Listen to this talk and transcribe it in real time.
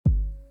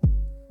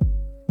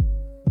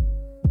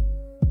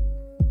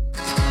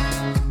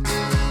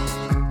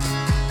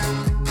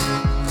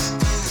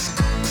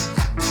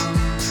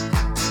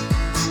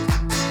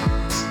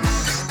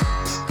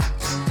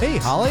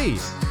Holly.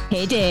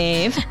 Hey,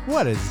 Dave.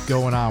 What is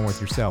going on with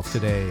yourself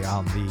today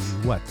on the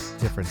What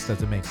Difference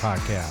Does It Make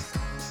podcast?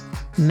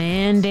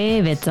 Man,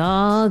 Dave, it's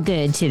all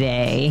good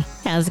today.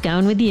 How's it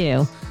going with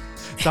you?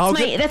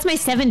 That's my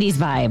 70s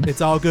vibe.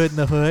 It's all good in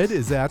the hood?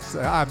 Is that,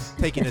 I'm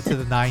taking it to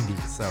the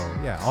 90s. So,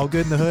 yeah, all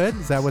good in the hood?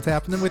 Is that what's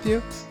happening with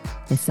you?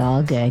 It's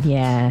all good,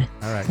 yeah.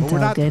 All right. It's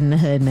all good in the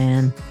hood,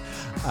 man.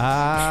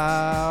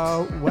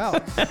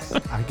 Well,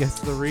 I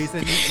guess the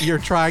reason you're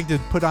trying to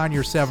put on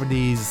your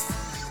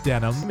 70s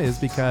denim is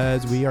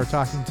because we are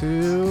talking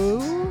to...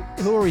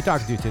 Who are we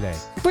talking to today?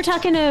 We're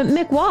talking to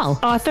Mick Wall,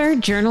 author,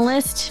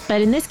 journalist,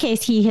 but in this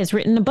case, he has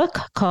written a book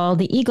called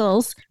The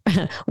Eagles.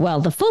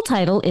 Well, the full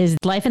title is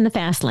Life in the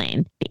Fast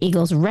Lane, The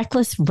Eagles'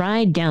 Reckless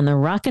Ride Down the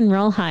Rock and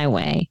Roll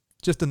Highway.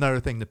 Just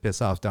another thing to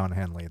piss off Don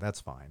Henley.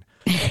 That's fine.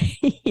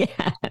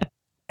 Yeah.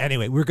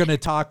 Anyway, we're going to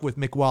talk with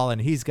Mick Wall, and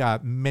he's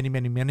got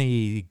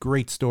many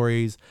great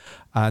stories,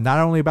 not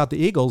only about the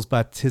Eagles,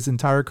 but his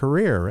entire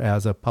career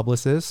as a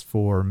publicist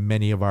for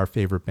many of our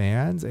favorite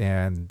bands.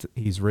 And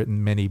he's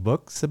written many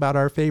books about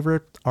our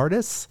favorite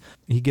artists.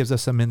 He gives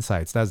us some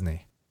insights, doesn't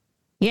he?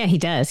 Yeah, he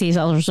does. He's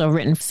also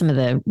written some of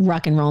the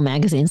rock and roll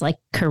magazines like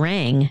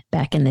Kerrang!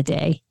 Back in the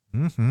day.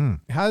 Mm-hmm.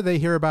 How do they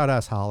hear about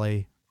us,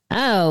 Holly?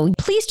 Oh,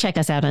 please check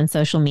us out on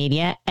social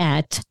media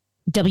at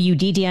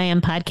WDDIM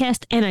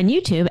Podcast and on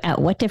YouTube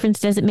at What Difference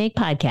Does It Make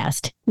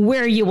Podcast,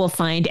 where you will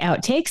find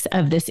outtakes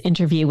of this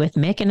interview with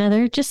Mick and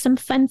other just some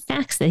fun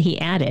facts that he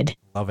added.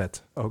 Love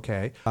it.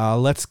 Okay.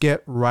 Let's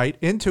get right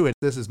into it.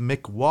 This is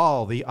Mick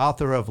Wall, the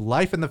author of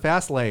Life in the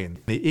Fast Lane,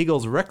 the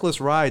Eagles' Reckless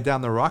Ride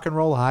Down the Rock and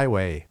Roll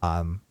Highway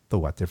on the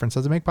What Difference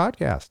Does It Make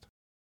podcast.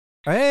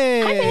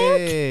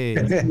 Hey!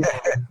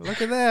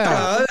 Look at that.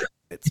 Hello.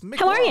 It's Mick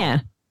How Wall. are you?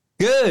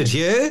 Good,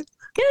 you?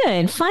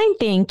 Good. Fine,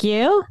 thank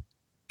you.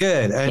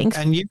 Good.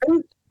 And you?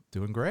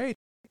 Doing great.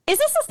 Is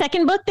this the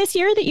second book this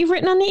year that you've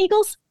written on the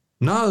Eagles?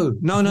 No.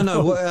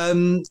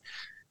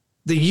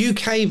 The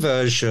UK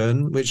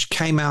version, which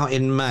came out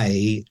in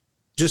May,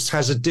 just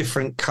has a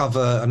different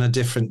cover and a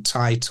different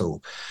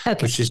title,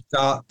 which is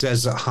Dark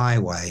Desert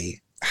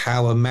Highway,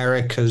 How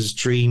America's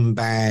Dream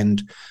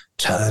Band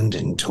Turned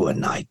into a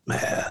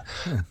Nightmare.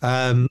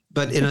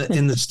 But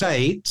in the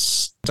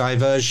States,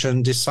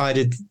 Diversion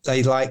decided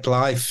they liked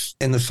Life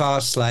in the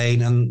Fast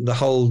Lane and the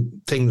whole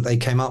thing that they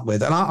came up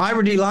with. And I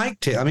really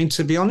liked it. I mean,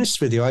 to be honest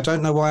with you, I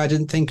don't know why I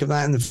didn't think of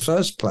that in the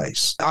first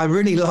place. I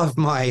really love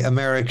my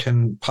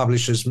American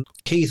publishers.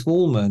 Keith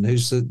Wallman,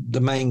 who's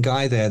the main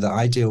guy there that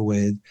I deal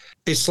with.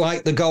 It's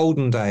like the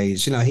golden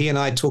days. You know, he and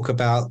I talk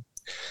about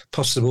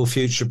possible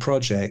future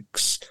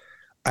projects.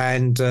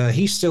 And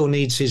he still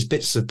needs his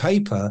bits of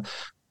paper,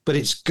 but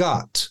it's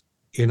gut,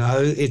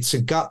 it's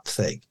a gut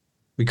thing.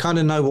 We kind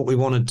of know what we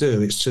want to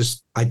do. It's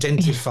just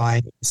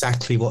identifying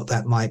exactly what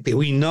that might be.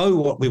 We know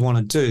what we want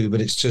to do,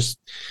 but it's just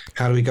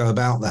how do we go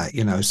about that,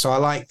 So I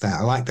like that.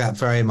 I like that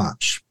very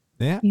much.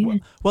 Yeah.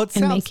 Well, it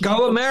sounds...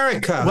 Go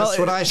America. That's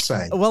what I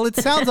say. Well, it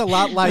sounds a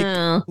lot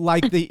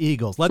like the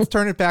Eagles. Let's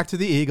turn it back to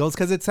the Eagles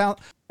because it sounds,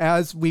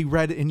 as we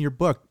read in your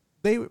book,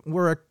 they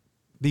were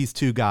these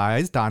two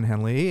guys, Don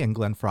Henley and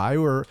Glenn Frey,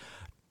 were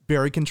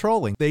very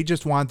controlling. They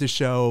just wanted to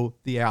show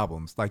the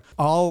albums. Like,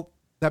 all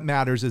that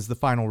matters is the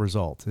final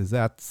result. Is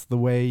that the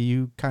way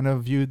you kind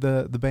of viewed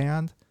the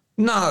band?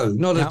 No,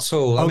 not at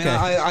all. Okay.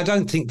 I mean, I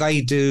don't think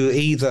they do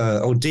either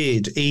or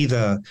did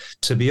either,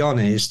 to be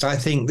honest. I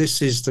think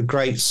this is the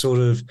great sort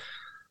of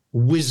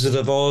Wizard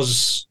of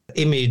Oz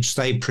image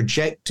they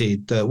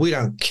projected, that we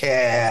don't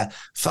care,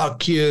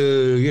 fuck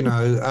you,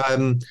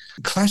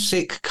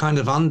 classic kind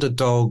of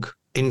underdog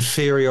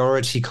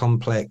inferiority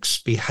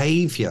complex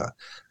behavior.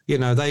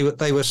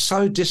 They were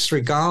so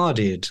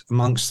disregarded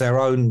amongst their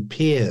own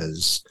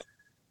peers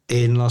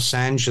in Los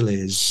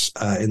Angeles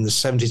in the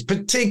 70s,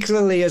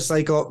 particularly as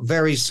they got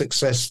very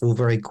successful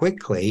very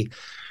quickly,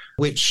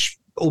 which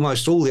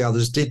almost all the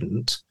others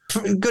didn't.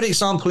 A good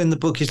example in the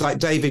book is like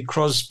David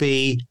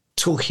Crosby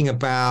talking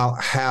about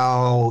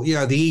how,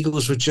 the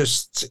Eagles were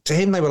just, to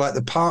him, they were like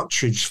the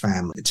Partridge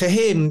Family. To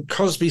him,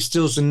 Crosby,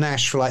 Stills and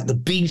Nash were like the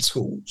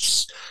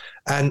Beatles.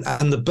 And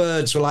the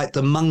Birds were like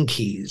the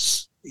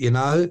Monkees,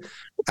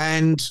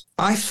 And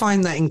I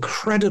find that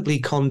incredibly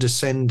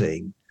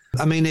condescending.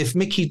 I mean, if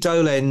Mickey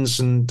Dolenz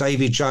and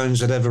Davy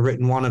Jones had ever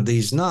written One of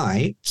These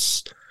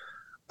Nights,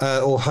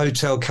 or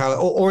Hotel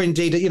California, or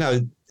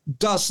indeed,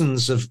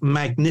 dozens of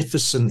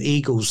magnificent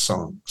Eagles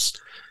songs,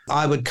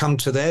 I would come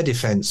to their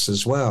defense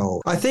as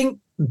well. I think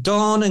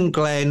Don and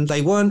Glenn,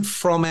 they weren't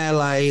from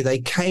LA. They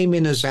came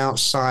in as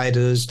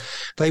outsiders.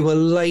 They were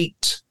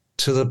late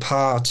to the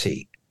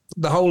party.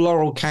 The whole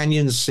Laurel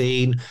Canyon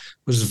scene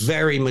was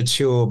very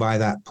mature by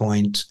that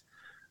point.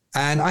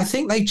 And I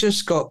think they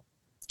just got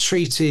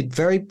treated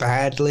very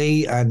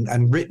badly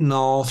and written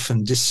off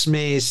and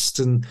dismissed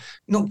and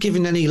not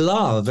given any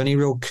love, any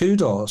real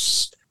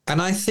kudos. And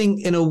I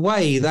think in a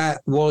way that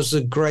was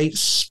a great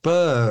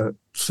spur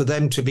for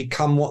them to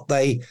become what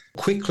they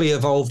quickly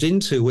evolved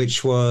into,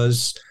 which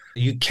was,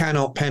 you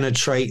cannot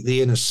penetrate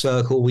the inner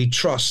circle. We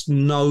trust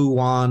no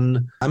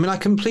one. I mean, I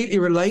completely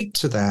relate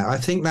to that. I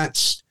think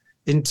that's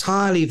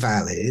entirely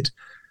valid.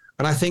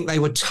 And I think they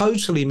were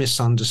totally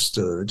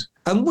misunderstood.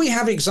 And we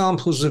have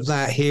examples of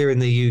that here in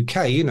the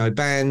UK, you know,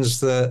 bands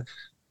that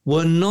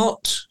were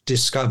not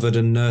discovered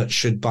and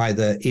nurtured by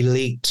the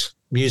elite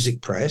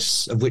music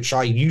press, of which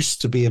I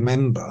used to be a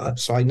member,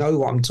 so I know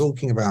what I'm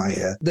talking about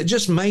here, that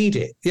just made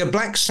it. Yeah,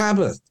 Black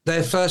Sabbath,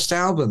 their first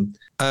album,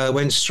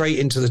 went straight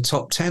into the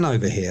top 10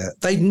 over here.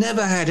 They'd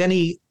never had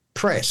any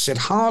press. It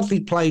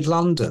hardly played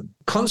London.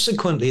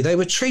 Consequently, they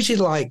were treated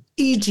like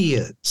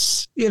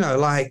idiots, you know,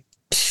 like,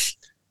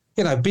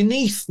 you know,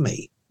 beneath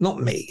me, not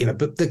me, you know,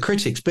 but the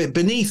critics, but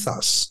beneath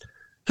us.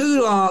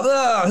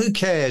 Who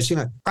cares? You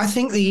know, I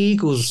think the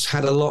Eagles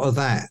had a lot of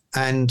that,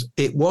 and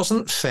it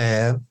wasn't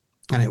fair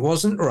and it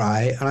wasn't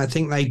right. And I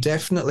think they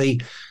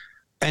definitely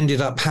ended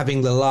up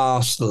having the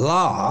last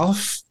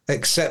laugh,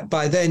 except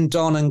by then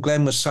Don and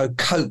Glenn were so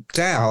coked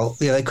out,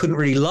 you know, they couldn't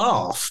really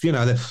laugh, you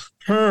know,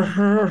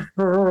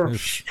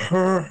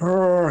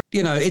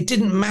 you know, it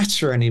didn't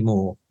matter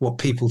anymore what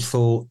people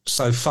thought,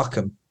 so fuck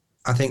them.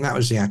 I think that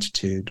was the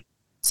attitude.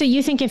 So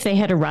you think if they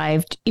had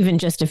arrived even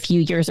just a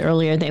few years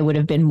earlier, they would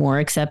have been more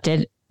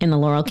accepted in the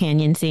Laurel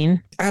Canyon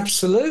scene?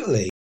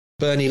 Absolutely.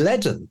 Bernie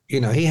Ledden, you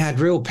know, he had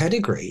real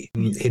pedigree.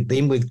 He'd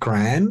been with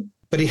Graham,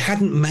 but he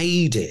hadn't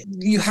made it.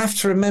 You have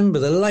to remember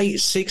the late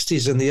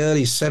 60s and the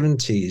early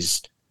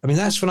 70s. I mean,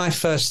 that's when I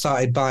first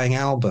started buying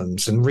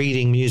albums and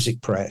reading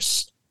music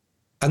press.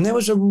 And there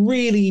was a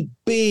really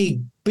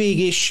big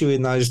issue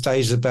in those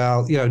days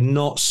about, you know,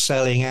 not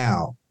selling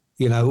out.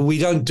 You know, we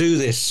don't do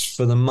this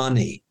for the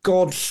money.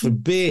 God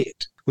forbid.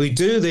 We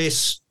do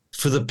this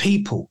for the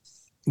people.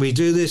 We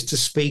do this to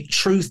speak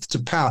truth to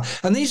power.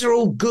 And these are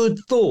all good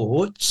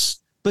thoughts,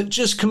 but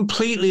just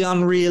completely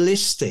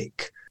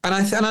unrealistic. And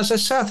as I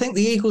say, I think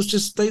the Eagles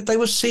just, they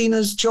were seen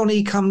as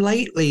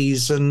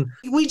Johnny-come-latelys. And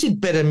we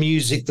did better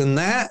music than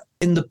that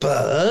in the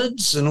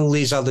Byrds and all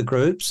these other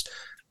groups.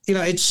 You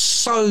know, it's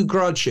so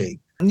grudging.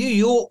 New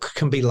York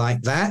can be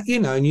like that. You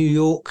know, New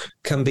York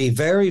can be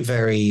very,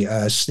 very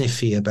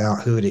sniffy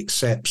about who it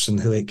accepts and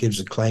who it gives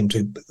a claim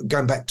to,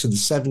 going back to the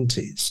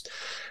 70s.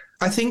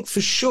 I think for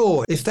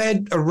sure, if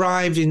they'd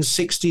arrived in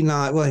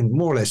 69, well, they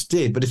more or less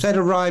did, but if they'd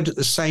arrived at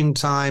the same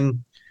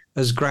time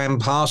as Graham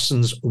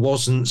Parsons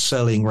wasn't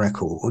selling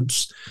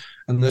records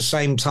and the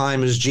same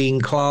time as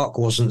Gene Clark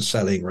wasn't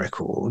selling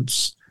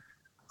records,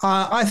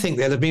 I think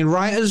they'd have been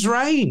right as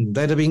rain.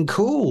 They'd have been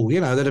cool.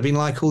 You know, they'd have been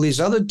like all these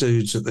other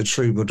dudes at the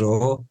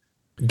Troubadour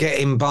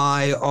getting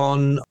by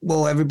on,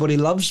 well, everybody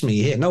loves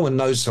me here. No one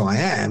knows who I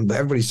am, but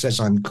everybody says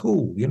I'm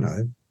cool, you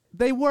know.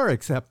 They were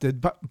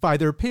accepted by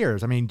their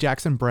peers. I mean,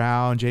 Jackson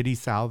Browne, J.D.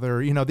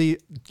 Souther, you know, the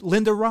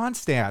Linda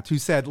Ronstadt, who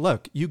said,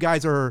 look, you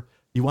guys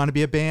you want to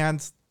be a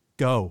band?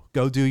 Go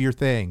do your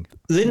thing.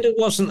 Linda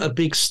wasn't a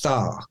big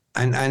star.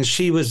 And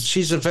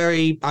she's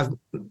I've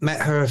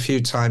met her a few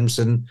times,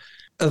 and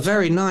a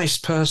very nice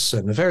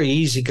person, a very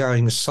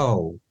easygoing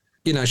soul.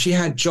 You know, she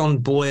had John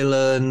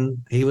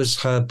Boylan. He was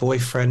her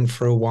boyfriend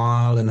for a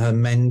while and her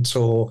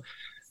mentor.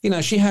 You know,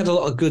 she had a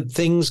lot of good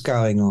things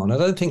going on. I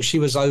don't think she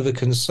was over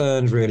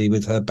concerned really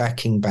with her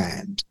backing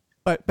band.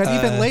 But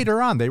even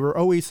later on, they were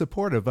always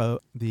supportive of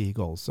the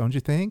Eagles, don't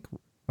you think?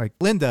 Like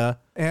Linda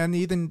and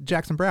even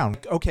Jackson Browne.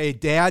 Okay,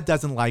 Dad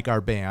doesn't like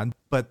our band,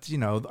 but, you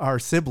know, our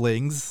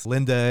siblings,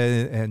 Linda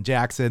and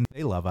Jackson,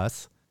 they love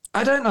us.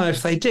 I don't know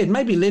if they did.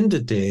 Maybe Linda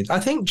did. I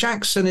think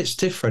Jackson, it's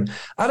different.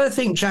 I don't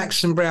think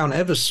Jackson Browne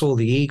ever saw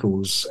the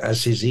Eagles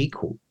as his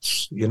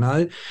equals, you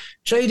know.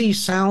 J.D.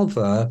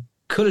 Souther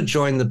could have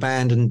joined the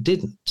band and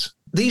didn't.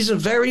 These are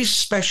very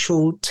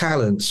special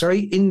talents,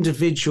 very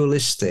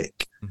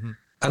individualistic. Mm-hmm.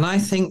 And I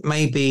think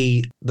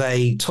maybe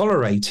they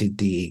tolerated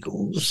the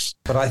Eagles,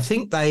 but I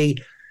think they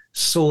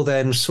saw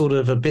them sort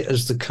of a bit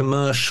as the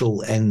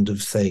commercial end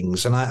of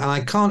things. And I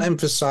can't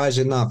emphasize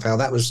enough how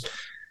that was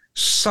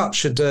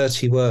such a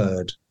dirty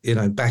word, you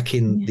know, back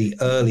in the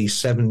early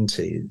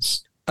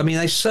 70s. I mean,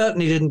 they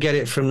certainly didn't get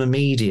it from the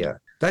media.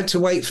 They had to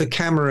wait for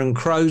Cameron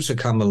Crowe to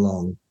come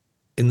along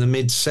in the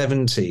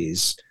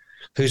mid-70s,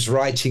 who's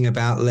writing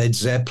about Led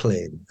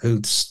Zeppelin,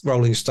 who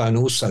Rolling Stone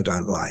also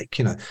don't like,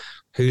 you know,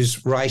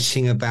 who's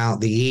writing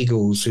about the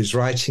Eagles, who's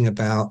writing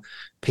about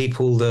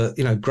people that,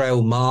 you know,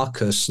 Grail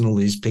Marcus and all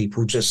these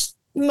people just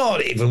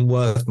not even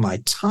worth my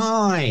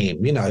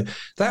time. You know,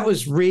 that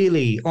was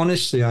really,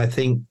 honestly, I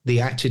think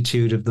the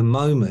attitude of the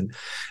moment.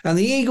 And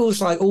the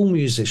Eagles, like all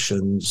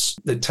musicians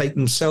that take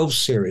themselves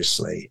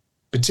seriously,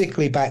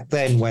 particularly back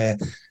then where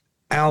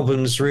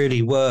albums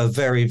really were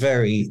very,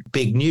 very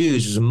big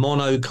news. It was a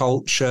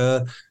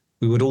monoculture.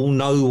 We would all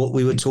know what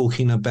we were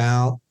talking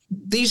about.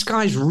 These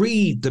guys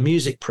read the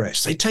music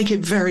press. They take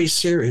it very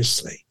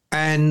seriously.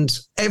 And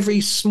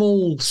every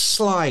small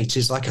slight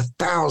is like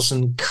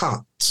 1,000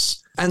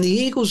 cuts. And the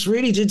Eagles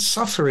really did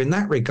suffer in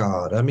that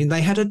regard. I mean,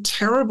 they had a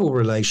terrible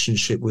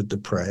relationship with the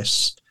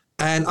press.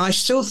 And I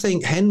still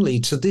think Henley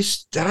to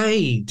this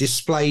day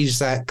displays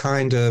that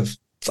kind of,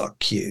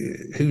 fuck you,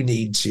 who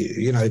needs you?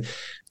 You know,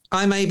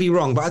 I may be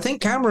wrong, but I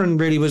think Cameron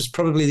really was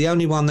probably the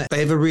only one that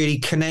they ever really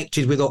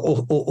connected with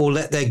or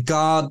let their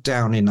guard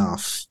down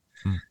enough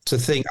to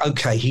think,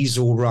 okay, he's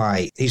all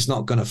right. He's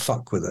not going to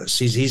fuck with us.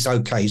 He's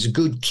okay. He's a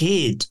good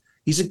kid.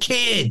 He's a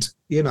kid,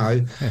 you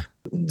know. Yeah.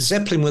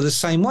 Zeppelin were the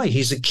same way.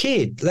 He's a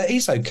kid.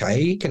 He's okay.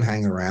 He can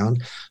hang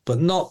around, but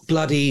not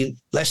bloody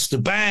Lester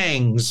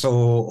Bangs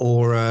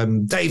or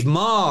Dave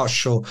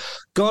Marsh or,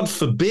 God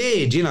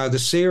forbid, you know, the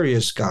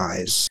serious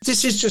guys.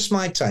 This is just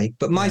my take,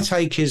 but my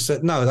take is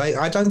that, no,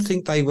 I don't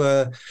think they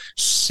were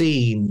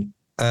seen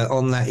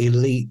on that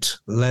elite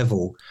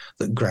level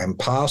that Graham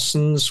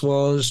Parsons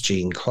was,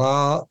 Gene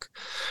Clark,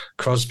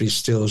 Crosby,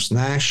 Stills,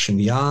 Nash and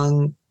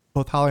Young.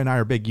 Both Holly and I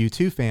are big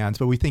U2 fans,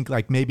 but we think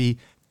like maybe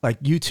like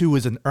U2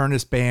 was an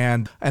earnest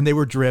band and they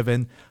were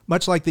driven,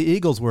 much like the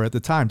Eagles were at the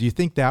time. Do you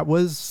think that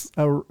was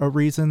a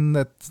reason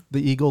that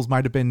the Eagles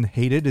might have been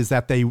hated, is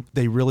that they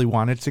really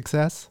wanted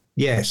success?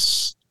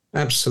 Yes,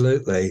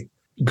 absolutely.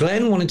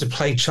 Glenn wanted to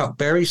play Chuck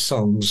Berry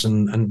songs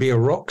and be a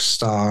rock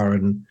star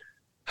and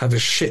have a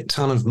shit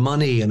ton of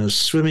money and a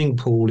swimming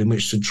pool in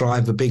which to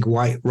drive a big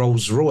white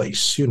Rolls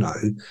Royce, you know.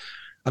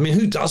 I mean,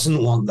 who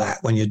doesn't want that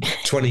when you're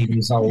 20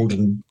 years old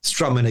and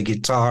strumming a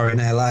guitar in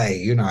LA,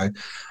 you know?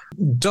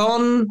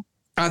 Don,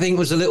 I think,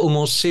 was a little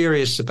more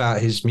serious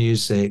about his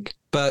music,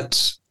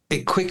 but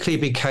it quickly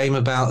became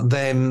about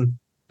them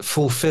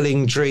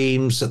fulfilling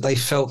dreams that they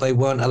felt they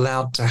weren't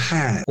allowed to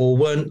have or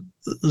weren't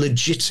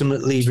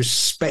legitimately,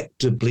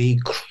 respectably,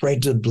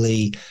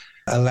 credibly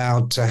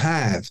allowed to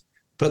have.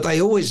 But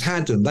they always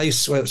had them. They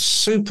were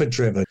super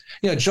driven.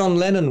 You know, John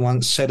Lennon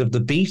once said of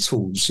the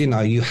Beatles, you know,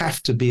 you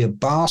have to be a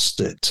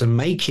bastard to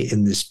make it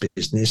in this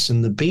business.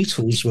 And the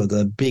Beatles were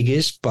the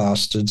biggest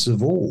bastards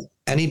of all.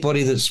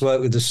 Anybody that's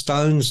worked with the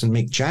Stones and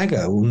Mick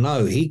Jagger will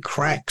know he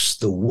cracks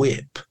the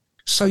whip.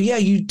 So, yeah,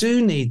 you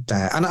do need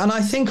that. And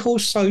I think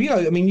also, you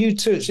know, I mean,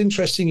 U2, it's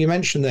interesting you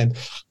mentioned them.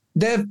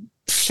 They're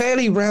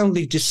fairly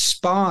roundly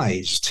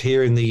despised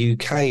here in the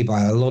UK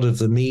by a lot of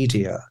the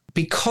media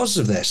because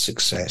of their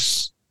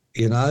success.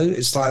 You know,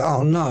 it's like,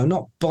 oh, no,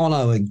 not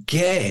Bono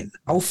again.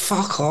 Oh,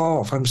 fuck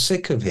off. I'm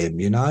sick of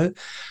him, you know.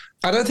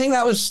 I don't think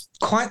that was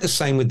quite the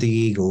same with the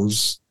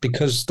Eagles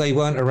because they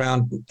weren't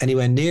around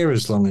anywhere near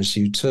as long as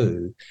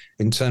U2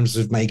 in terms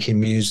of making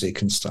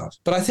music and stuff.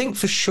 But I think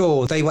for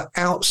sure they were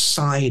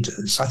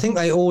outsiders. I think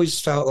they always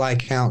felt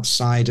like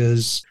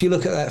outsiders. If you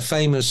look at that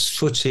famous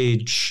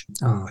footage,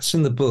 it's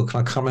in the book,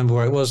 and I can't remember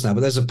where it was now, but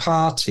there's a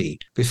party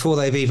before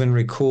they've even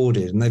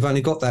recorded, and they've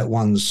only got that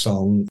one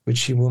song,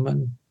 Witchy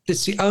Woman.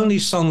 It's the only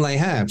song they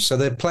have. So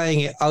they're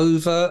playing it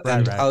over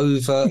and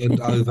over and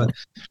over.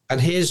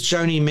 And here's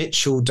Joni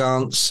Mitchell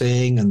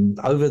dancing, and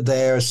over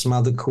there are some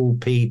other cool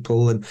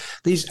people. And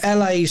these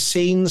LA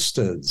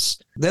scenesters,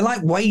 they're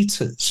like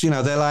waiters, you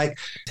know, they're like,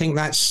 I think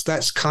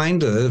that's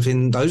kind of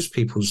in those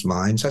people's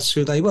minds, that's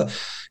who they were.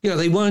 You know,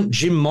 they weren't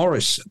Jim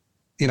Morrison.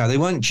 You know, they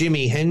weren't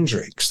Jimi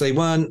Hendrix. They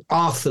weren't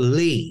Arthur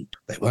Lee.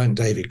 They weren't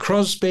David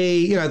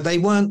Crosby. You know, they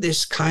weren't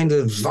this kind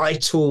of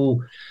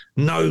vital,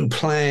 no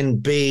plan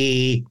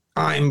B,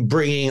 I'm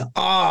bringing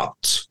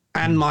art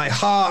and my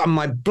heart and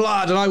my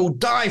blood and I will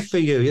die for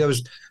you. There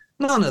was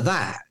none of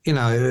that, you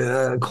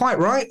know, quite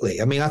rightly.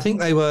 I mean, I think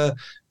they were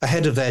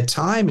ahead of their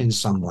time in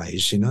some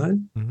ways, you know.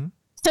 Mm-hmm.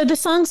 So the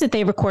songs that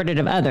they recorded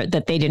of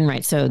that they didn't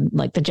write, so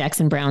like the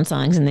Jackson Browne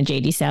songs and the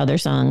J.D. Souther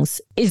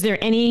songs, is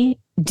there any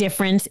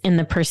difference in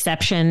the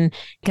perception,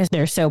 because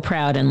they're so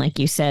proud and like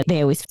you said,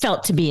 they always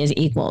felt to be as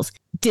equals?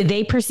 Did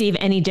they perceive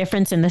any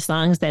difference in the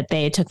songs that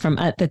they took from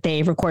that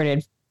they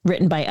recorded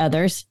written by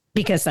others?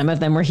 Because some of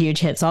them were huge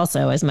hits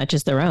also, as much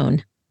as their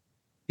own.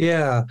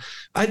 Yeah.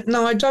 I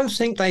don't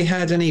think they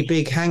had any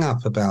big hang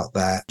up about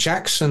that.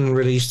 Jackson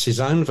released his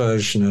own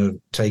version of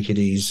Take It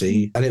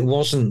Easy, and it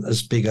wasn't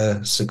as big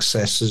a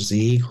success as the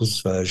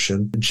Eagles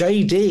version.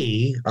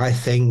 JD, I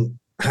think,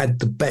 had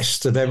the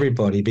best of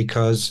everybody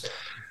because,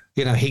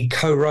 you know, he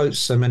co-wrote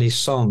so many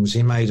songs.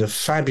 He made a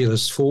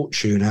fabulous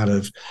fortune out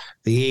of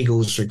the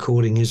Eagles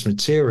recording his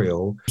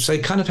material. So he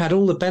kind of had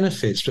all the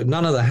benefits, but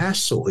none of the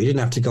hassle. He didn't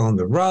have to go on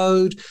the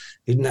road.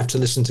 He didn't have to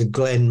listen to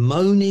Glenn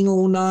moaning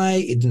all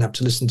night. He didn't have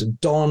to listen to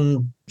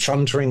Don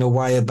chuntering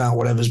away about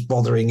whatever's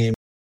bothering him.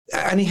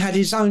 And he had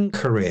his own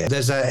career.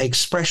 There's an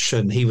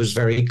expression, he was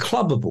very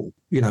clubbable,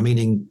 you know,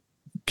 meaning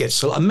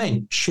gets a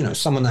mensch, you know,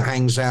 someone that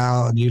hangs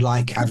out and you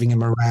like having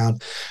him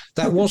around.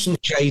 That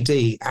wasn't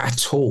JD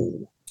at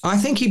all. I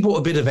think he brought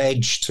a bit of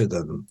edge to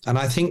them, and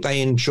I think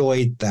they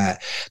enjoyed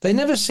that. They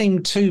never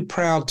seemed too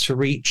proud to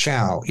reach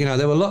out. You know,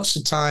 there were lots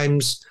of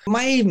times,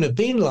 may even have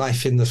been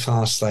Life in the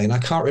Fast Lane. I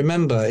can't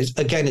remember.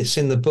 It's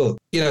in the book.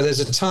 You know,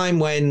 there's a time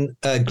when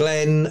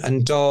Glenn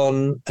and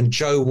Don and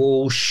Joe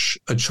Walsh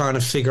are trying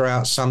to figure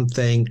out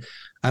something,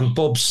 and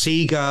Bob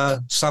Seger,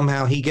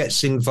 somehow he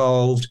gets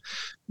involved.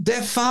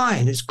 They're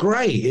fine. It's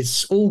great.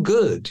 It's all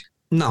good.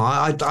 No,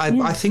 I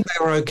think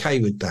they were okay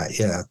with that,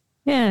 yeah.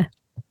 Yeah.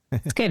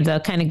 It's good, though.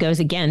 It kind of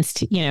goes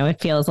against, you know, it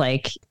feels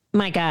like,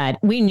 my God,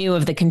 we knew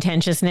of the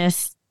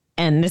contentiousness,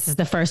 and this is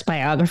the first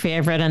biography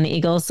I've read on the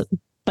Eagles,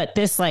 but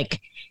this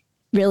like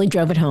really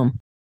drove it home.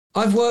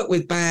 I've worked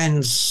with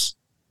bands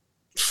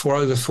for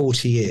over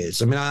 40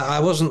 years. I mean,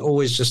 I wasn't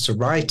always just a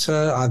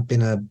writer. I've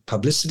been a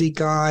publicity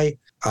guy.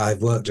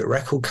 I've worked at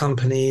record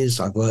companies.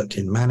 I've worked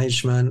in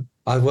management.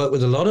 I've worked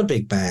with a lot of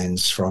big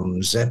bands,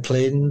 from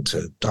Zeppelin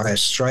to Dire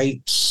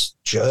Straits,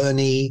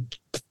 Journey.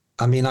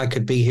 I mean, I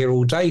could be here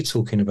all day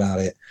talking about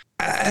it.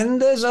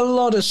 And there's a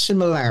lot of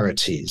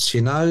similarities,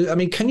 you know? I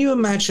mean, can you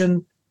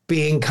imagine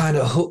being kind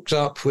of hooked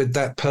up with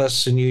that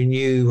person you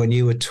knew when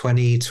you were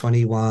 20,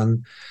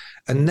 21,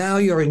 and now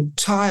your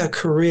entire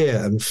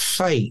career and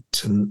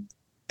fate and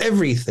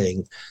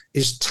everything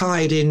is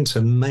tied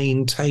into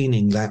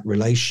maintaining that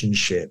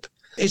relationship?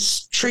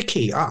 It's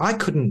tricky. I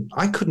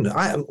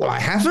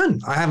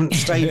haven't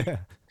stayed.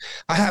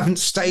 I haven't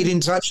stayed in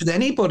touch with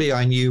anybody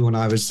I knew when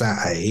I was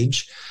that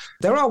age.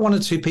 There are one or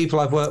two people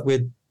I've worked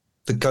with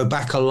that go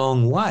back a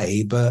long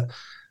way, but,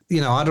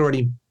 you know, I'd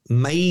already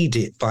made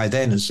it by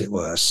then, as it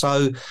were.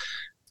 So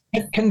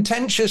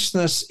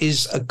contentiousness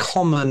is a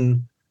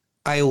common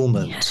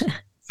ailment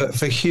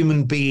for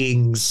human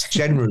beings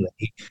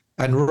generally,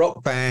 and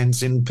rock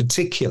bands in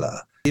particular.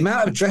 The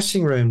amount of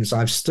dressing rooms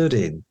I've stood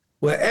in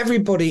where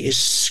everybody is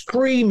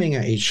screaming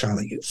at each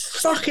other, you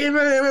fucking...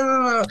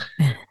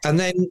 And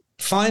then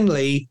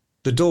finally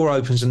the door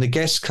opens and the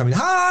guests come in,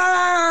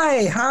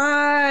 hi,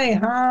 hi,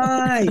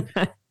 hi.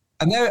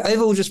 And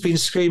they've all just been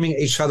screaming at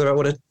each other about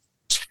what a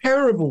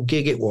terrible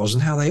gig it was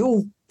and how they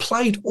all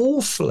played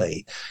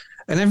awfully.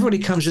 And everybody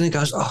comes in and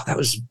goes, oh, that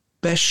was the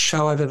best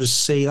show I've ever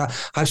seen.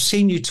 I've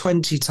seen you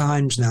 20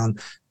 times now,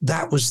 and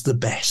that was the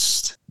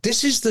best.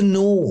 This is the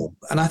norm.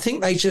 And I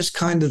think they just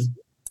kind of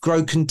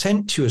grow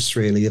contemptuous,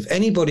 really, of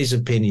anybody's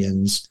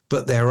opinions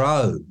but their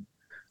own.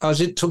 I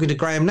was talking to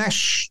Graham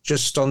Nash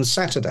just on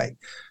Saturday,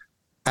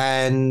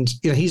 and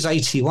you know, he's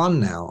 81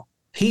 now.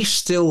 He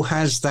still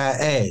has that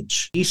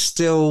edge. He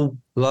still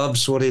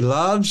loves what he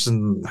loves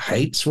and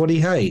hates what he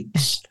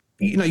hates.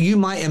 You know, you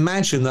might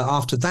imagine that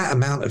after that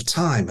amount of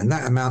time and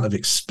that amount of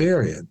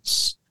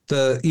experience,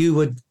 that you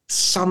would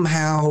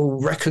somehow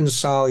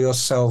reconcile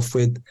yourself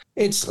with,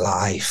 it's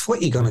life, what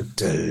are you going to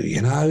do,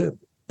 you know?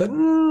 But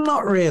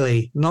not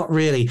really.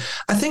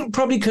 I think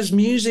probably because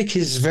music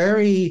is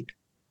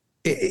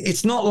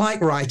it's not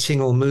like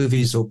writing or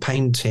movies or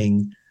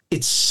painting.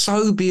 It's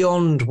so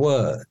beyond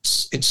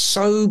words. It's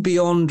so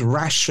beyond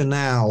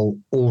rationale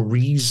or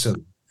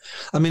reason.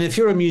 I mean, if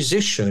you're a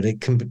musician, it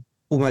can be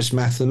almost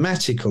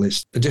mathematical.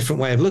 It's a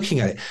different way of looking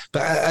at it.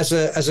 But as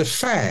a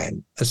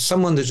fan, as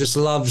someone that just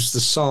loves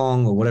the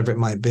song or whatever it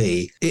might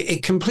be,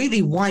 it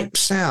completely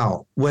wipes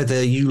out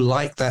whether you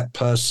like that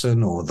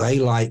person or they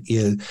like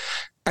you.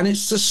 And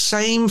it's the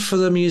same for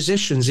the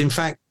musicians. In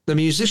fact, the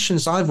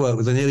musicians I've worked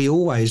with are nearly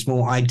always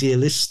more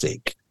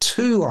idealistic,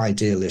 too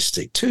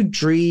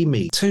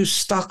dreamy, too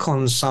stuck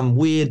on some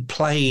weird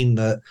plane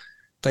that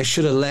they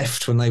should have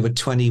left when they were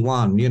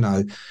 21, you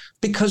know,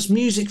 because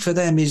music for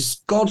them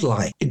is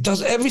godlike.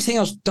 Everything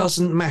else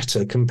doesn't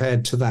matter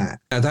compared to that.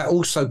 Now, that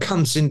also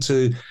comes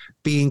into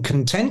being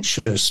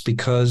contentious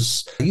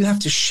because you have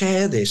to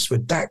share this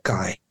with that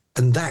guy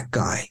and that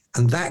guy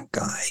and that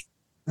guy.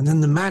 And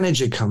then the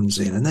manager comes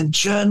in, and then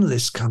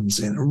journalist comes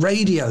in, a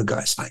radio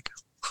guy's like,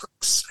 for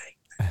fuck's sake.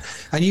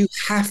 And you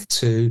have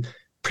to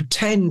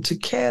pretend to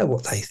care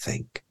what they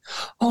think.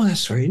 Oh,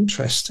 that's very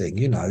interesting,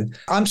 you know.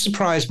 I'm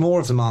surprised more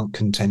of them aren't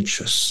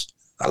contentious.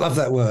 I love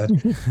that word,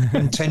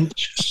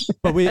 contentious.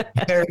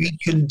 Very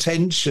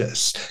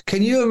contentious.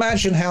 Can you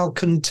imagine how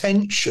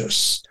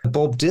contentious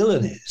Bob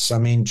Dylan is? I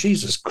mean,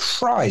 Jesus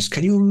Christ.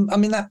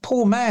 That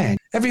poor man,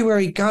 everywhere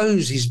he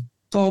goes, he's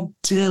Bob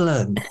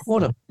Dylan.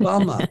 What a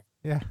bummer.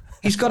 Yeah.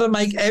 He's got to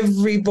make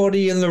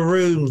everybody in the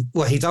room.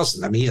 Well, he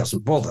doesn't. I mean, he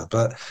doesn't bother,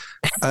 but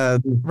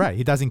right.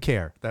 He doesn't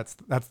care.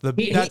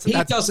 He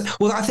doesn't.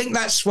 Well, I think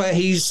that's where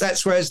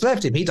it's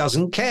left him. He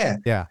doesn't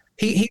care. Yeah.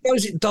 He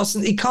knows it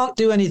doesn't. He can't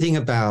do anything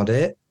about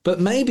it. But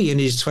maybe in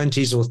his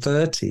 20s or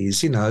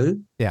 30s, you know.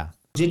 Yeah.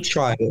 He did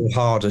try a little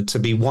harder to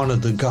be one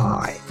of the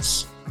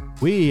guys.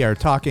 We are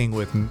talking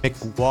with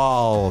Mick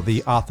Wall,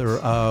 the author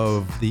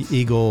of The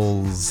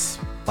Eagles'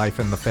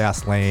 Life in the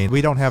Fast Lane. We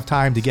don't have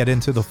time to get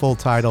into the full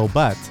title,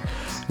 but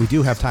we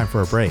do have time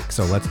for a break,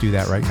 so let's do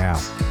that right now.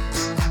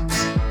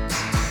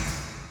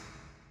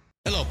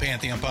 Hello,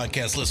 Pantheon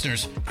Podcast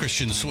listeners.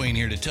 Christian Swain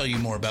here to tell you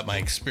more about my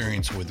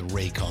experience with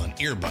Raycon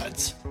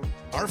earbuds.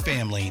 Our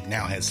family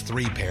now has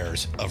 3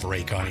 pairs of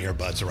Raycon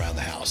earbuds around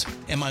the house,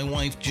 and my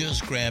wife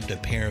just grabbed a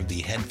pair of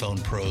the Headphone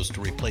Pros to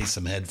replace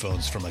some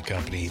headphones from a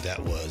company that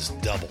was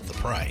double the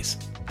price.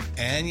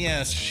 And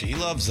yes, she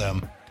loves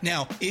them.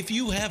 Now, if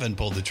you haven't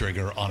pulled the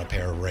trigger on a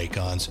pair of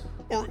Raycons,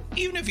 or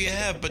even if you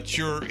have, but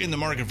you're in the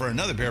market for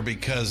another pair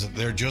because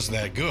they're just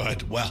that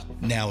good, well,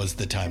 now is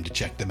the time to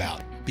check them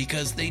out,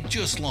 because they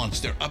just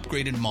launched their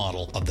upgraded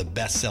model of the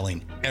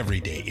best-selling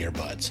everyday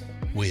earbuds.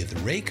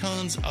 With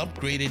Raycon's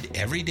upgraded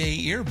everyday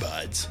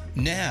earbuds,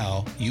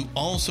 now you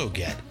also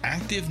get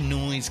active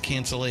noise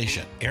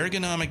cancellation,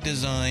 ergonomic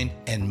design,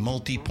 and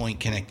multi-point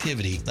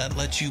connectivity that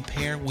lets you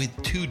pair with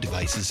 2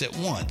 devices at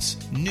once.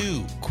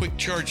 New quick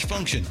charge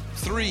function,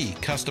 3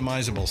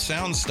 customizable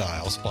sound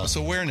styles, plus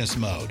awareness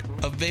mode.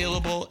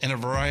 Available in a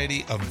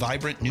variety of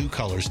vibrant new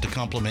colors to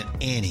complement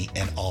any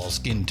and all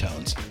skin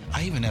tones.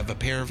 I even have a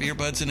pair of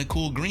earbuds in a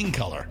cool green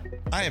color.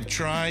 I have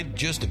tried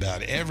just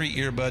about every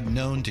earbud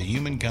known to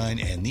humankind,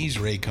 and these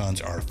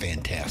Raycons are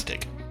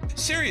fantastic.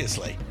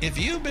 Seriously, if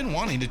you've been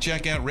wanting to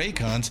check out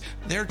Raycons,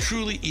 there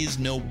truly is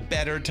no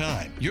better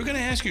time. You're going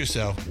to ask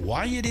yourself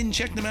why you didn't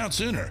check them out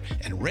sooner,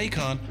 and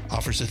Raycon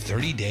offers a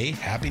 30-day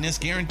happiness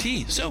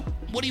guarantee. So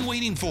what are you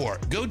waiting for?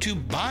 Go to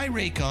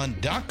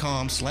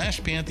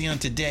buyraycon.com/Pantheon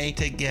today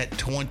to get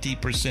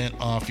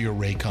 20% off your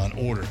Raycon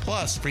order,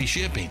 plus free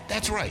shipping.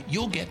 That's right,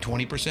 you'll get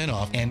 20%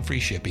 off and free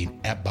shipping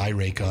at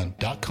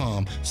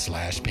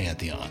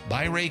buyraycon.com/Pantheon.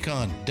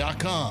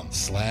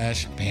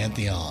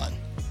 buyraycon.com/Pantheon.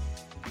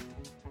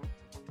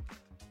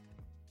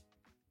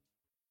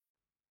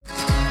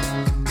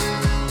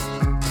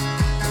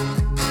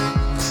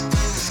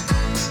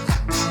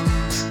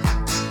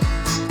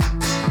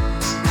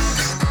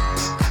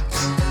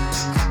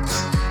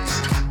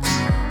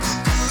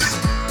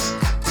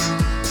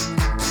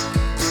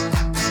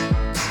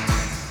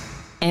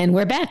 And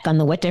we're back on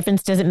the What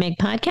Difference Does It Make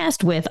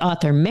podcast with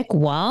author Mick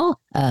Wall,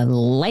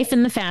 Life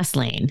in the Fast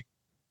Lane.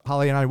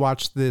 Holly and I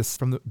watched this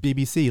from the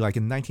BBC, like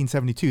in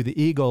 1972,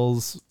 the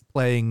Eagles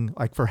playing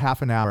like for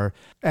half an hour.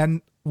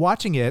 And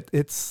watching it,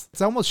 it's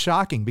almost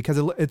shocking because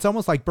it's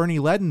almost like Bernie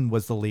Leadon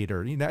was the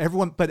leader. You know,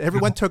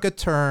 everyone took a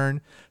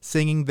turn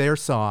singing their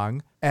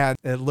song, and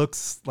it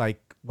looks like,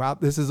 wow,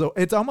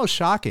 it's almost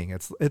shocking.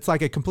 It's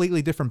like a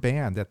completely different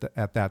band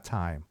at that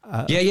time.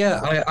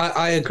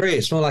 I agree.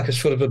 It's more like a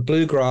sort of a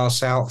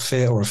bluegrass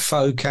outfit or a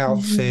folk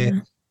outfit.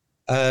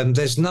 Mm-hmm.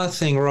 There's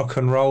nothing rock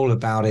and roll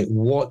about it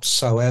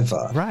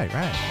whatsoever. Right.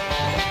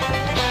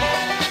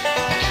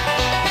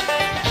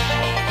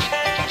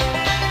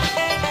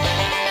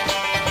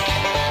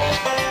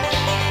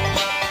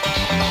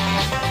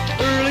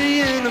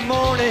 Early in the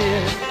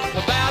morning,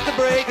 about the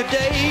break of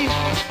day,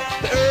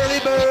 the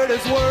early bird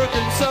is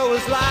working so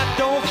his life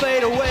don't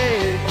fade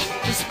away.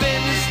 To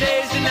spend his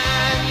days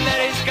denying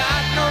that he's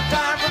got no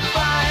time for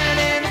flying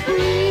and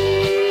free.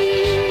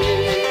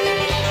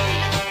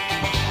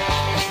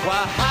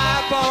 While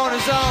high up on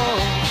his own,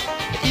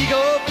 the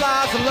eagle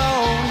flies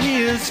alone,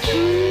 he is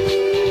free.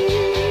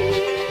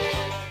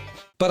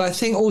 But I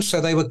think also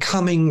they were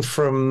coming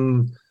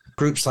from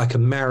groups like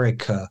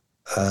America,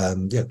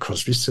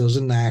 Crosby, Stills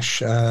and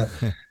Nash.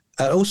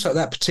 Also at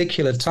that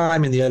particular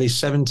time in the early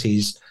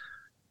 70s,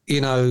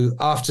 you know,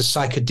 after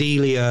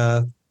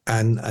psychedelia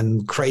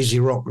and crazy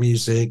rock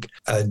music,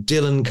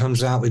 Dylan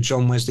comes out with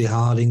John Wesley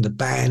Harding, the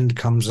band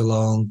comes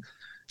along,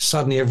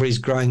 suddenly everybody's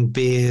growing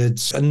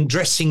beards and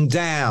dressing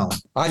down.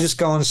 I just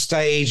go on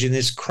stage in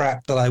this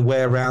crap that I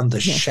wear around the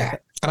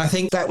shack. And I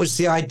think that was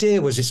the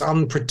idea, was it's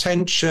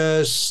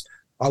unpretentious.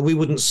 We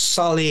wouldn't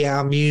sully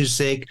our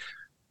music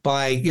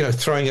by, you know,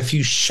 throwing a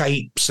few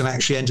shapes and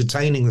actually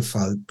entertaining the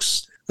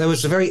folks. There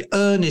was a very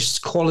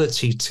earnest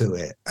quality to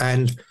it.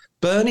 And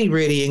Bernie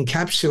really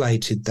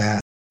encapsulated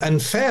that.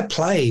 And fair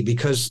play,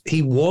 because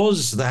he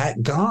was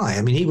that guy.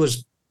 I mean, he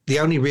was the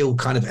only real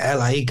kind of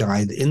LA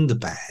guy in the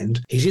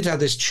band. He did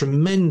have this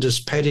tremendous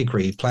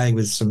pedigree, playing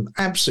with some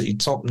absolutely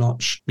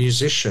top-notch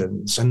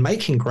musicians and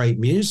making great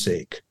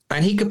music.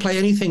 And he could play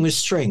anything with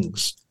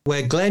strings,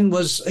 where Glenn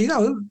was, you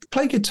know,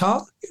 play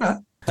guitar, you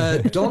know.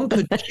 Don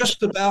could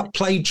just about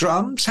play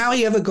drums. How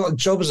he ever got a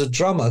job as a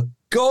drummer,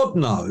 God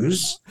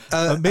knows.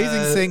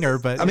 Amazing singer,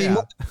 but I mean,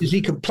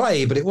 he could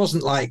play, but it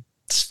wasn't like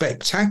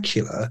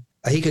spectacular.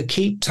 He could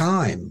keep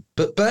time.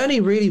 But Bernie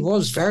really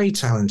was very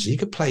talented. He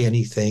could play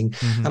anything.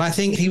 Mm-hmm. And I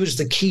think he was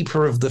the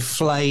keeper of the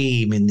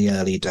flame in the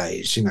early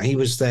days. You know, he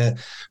was their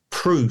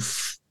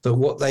proof that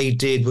what they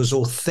did was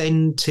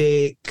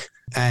authentic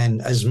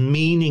and as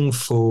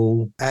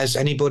meaningful as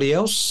anybody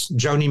else.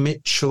 Joni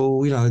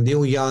Mitchell, you know,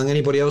 Neil Young,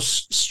 anybody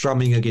else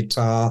strumming a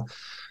guitar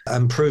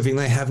and proving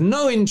they have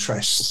no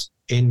interest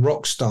in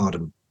rock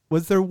stardom.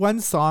 Was there one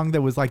song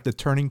that was like the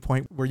turning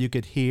point where you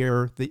could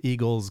hear the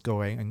Eagles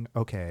going,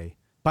 okay?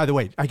 By the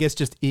way, I guess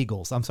just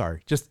Eagles. I'm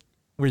sorry. Just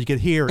where you could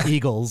hear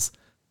Eagles.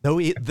 The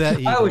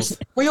Eagles.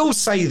 We all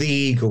say the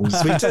Eagles.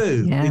 We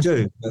do. We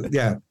do. But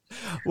yeah.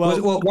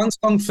 Well, one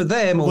song for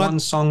them or one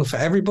song for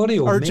everybody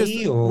or me?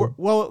 Just, or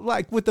well,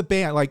 like with the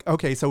band, like,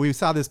 okay, so we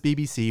saw this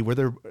BBC where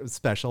they're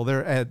special.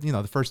 They're at, you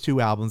know, the first 2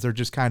 albums, they're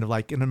just kind of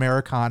like an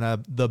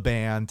Americana, the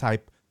band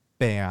type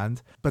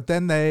band. But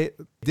then they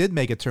did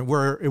make a turn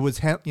where it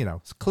was, you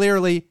know,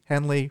 clearly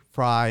Henley,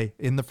 Fry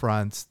in the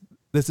front.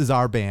 This is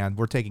our band.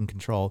 We're taking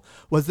control.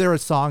 Was there a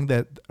song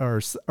that, or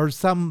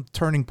some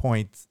turning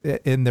point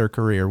in their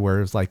career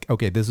where it's like,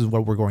 okay, this is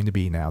what we're going to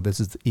be now. This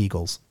is the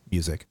Eagles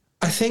music.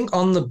 I think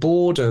On the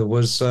Border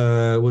was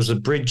a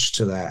bridge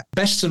to that.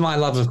 Best of My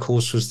Love, of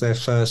course, was their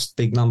first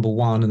big number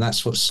one, and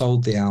that's what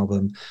sold the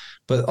album.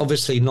 but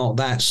obviously not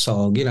that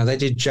song. You know, they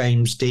did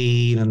James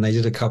Dean and they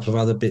did a couple of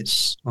other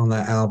bits on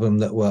that album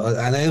that were,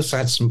 and they also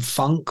had some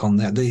funk on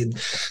that.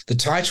 The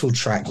title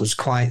track was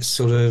quite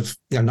sort of,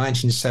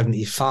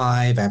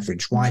 1975,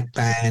 Average White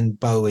Band,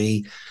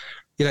 Bowie.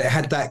 You know, it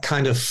had that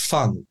kind of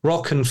funk.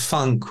 Rock and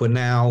funk were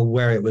now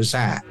where it was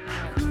at.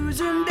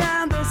 Cruising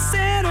down the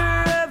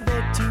center of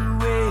a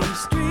two-way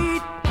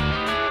street,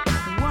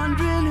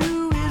 wondering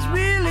who is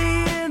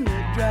really in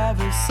the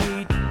driver's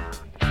seat.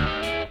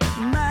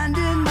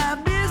 Minding my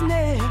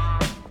business,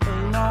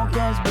 along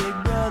comes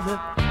Big Brother.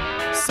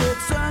 Said,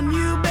 son,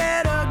 you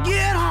better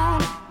get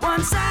on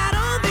one side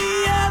or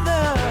the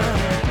other.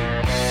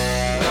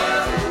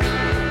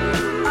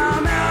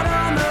 I'm out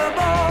on the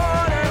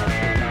border.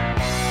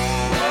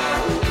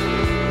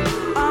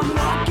 I'm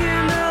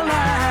walking the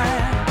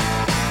line.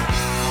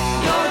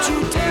 Don't you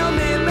tell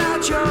me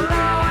about your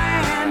law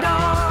and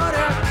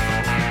order.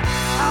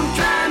 I'm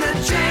trying to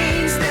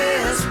change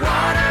this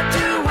water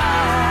to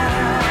wine.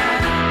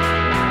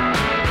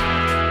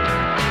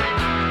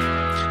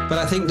 But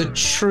I think the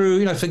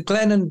true, for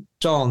Glenn and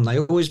Don, they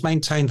always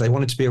maintained they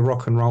wanted to be a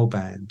rock and roll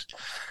band.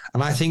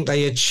 And I think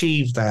they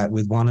achieved that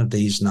with One of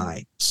These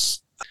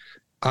Nights.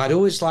 I'd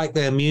always liked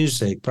their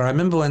music, but I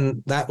remember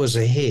when that was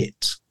a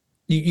hit,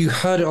 you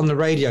heard it on the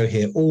radio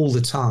here all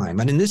the time.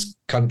 And in this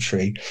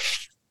country,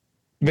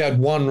 we had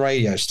one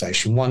radio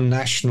station, one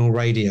national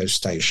radio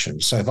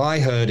station. So if I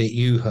heard it,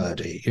 you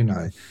heard it,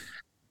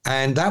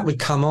 And that would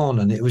come on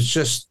and it was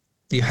just,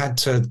 you had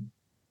to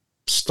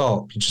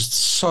stop. Just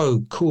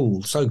so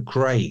cool, so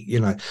great,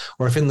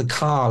 Or if in the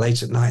car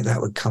late at night, that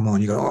would come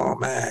on. You go, oh,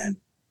 man,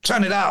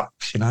 turn it up,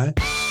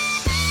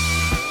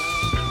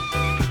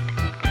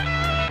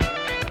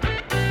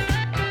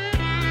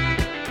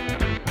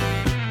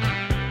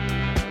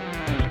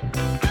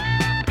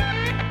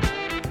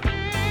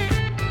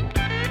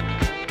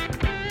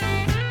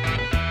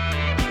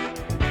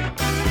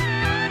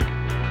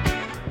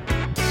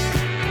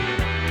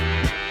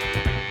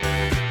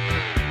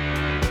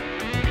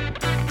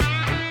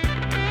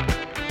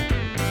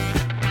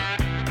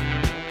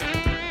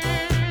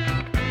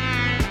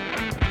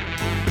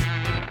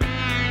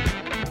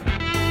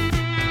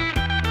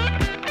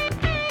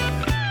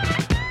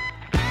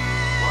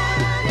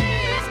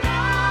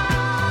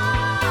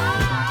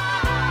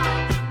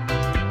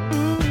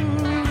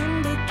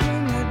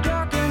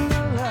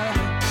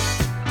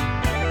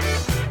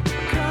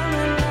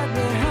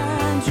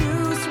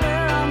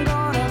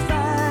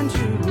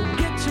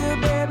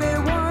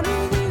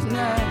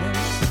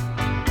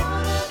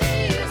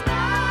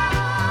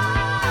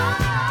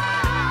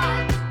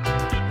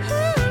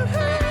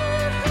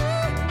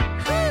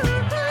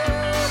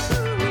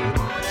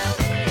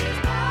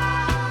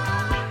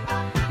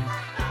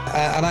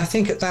 And I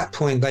think at that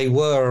point they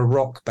were a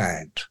rock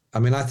band. I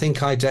mean, I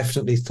think I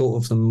definitely thought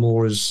of them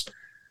more as,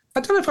 I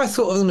don't know if I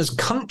thought of them as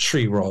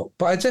country rock,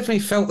 but I definitely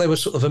felt they were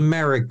sort of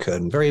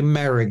American, very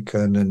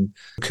American, and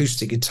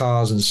acoustic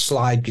guitars and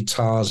slide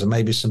guitars and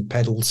maybe some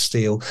pedal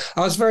steel.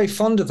 I was very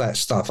fond of that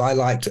stuff. I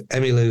liked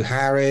Emmylou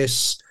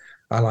Harris.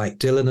 I liked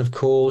Dylan, of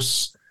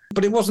course.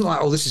 But it wasn't like,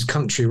 oh, this is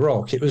country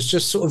rock. It was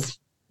just sort of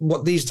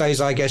what these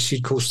days I guess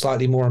you'd call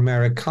slightly more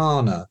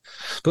Americana.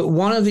 But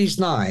One of These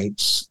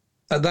Nights,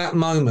 at that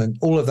moment,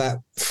 all of that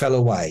fell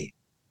away.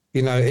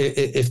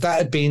 If that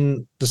had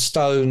been the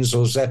Stones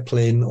or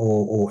Zeppelin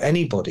or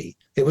anybody,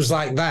 it was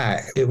like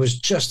that. It was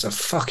just a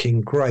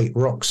fucking great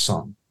rock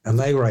song. And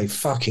they were a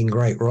fucking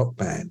great rock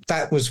band.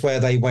 That was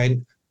where they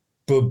went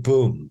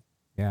boom.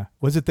 Yeah.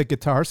 Was it the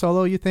guitar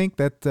solo, you think,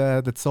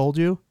 that sold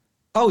you?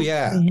 Oh,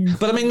 yeah.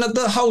 But I mean,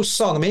 the whole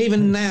song, I mean,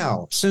 even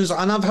now,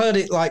 and I've heard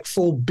it like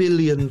 4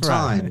 billion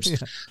times, right.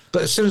 Yeah.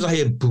 But as soon as I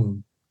hear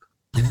boom,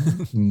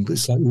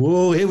 it's like,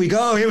 whoa, here we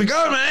go,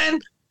 man.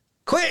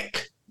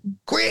 Quick,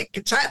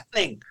 it's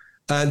happening.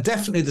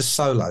 Definitely the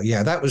solo.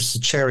 Yeah, that was the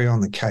cherry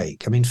on the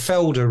cake. I mean,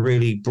 Felder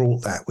really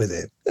brought that with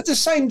it. At the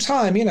same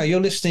time, you're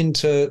listening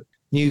to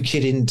New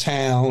Kid in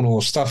Town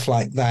or stuff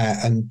like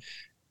that, and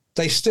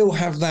they still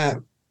have that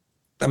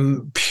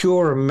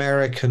pure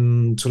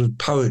American sort of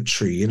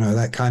poetry,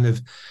 that kind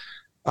of,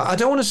 I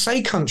don't want to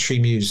say country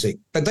music,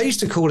 but they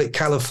used to call it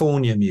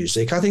California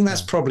music. I think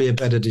that's probably a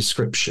better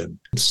description.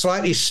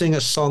 Slightly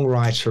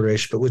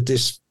singer-songwriter-ish, but with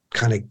this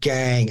kind of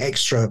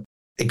extra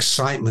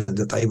excitement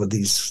that they were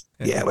these,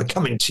 we're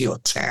coming to your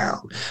town.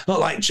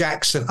 Not like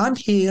Jackson, I'm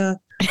here.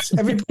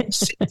 Everybody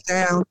sit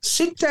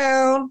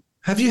down.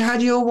 Have you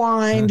had your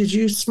wine? Did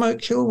you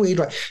smoke your weed?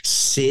 Right.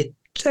 Sit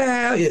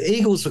down.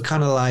 Eagles were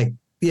kind of like,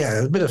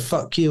 a bit of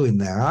fuck you in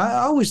there.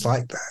 I always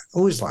liked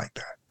that.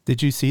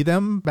 Did you see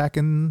them back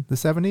in the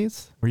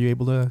 70s? Were you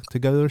able to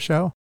go to their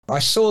show? I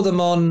saw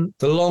them on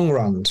the Long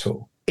Run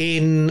tour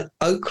in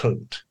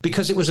Oakland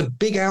because it was a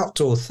big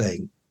outdoor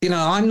thing.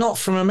 I'm not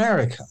from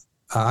America.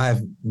 I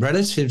have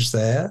relatives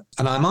there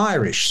and I'm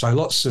Irish. So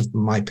lots of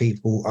my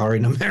people are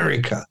in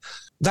America.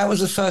 that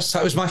was the first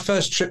time. It was my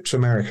first trip to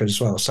America as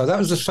well. So that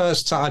was the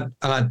first time.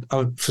 And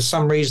I for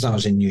some reason, I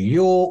was in New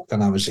York,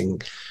 then I was in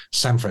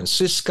San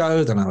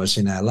Francisco, then I was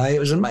in LA. It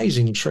was an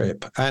amazing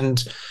trip.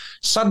 And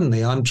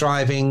suddenly I'm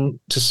driving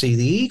to see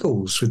the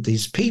Eagles with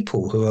these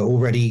people who are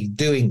already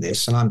doing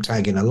this, and I'm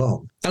tagging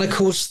along. And of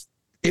course,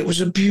 it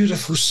was a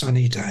beautiful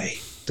sunny day.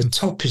 The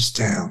top is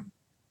down.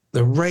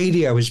 The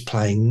radio is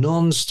playing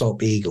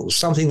non-stop Eagles,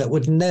 something that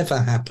would never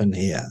happen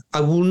here.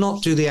 I will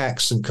not do the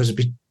accent because it'd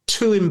be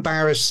too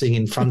embarrassing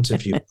in front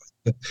of you.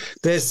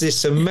 There's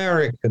this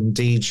American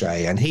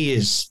DJ, and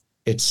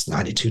it's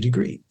 92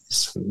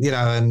 degrees, and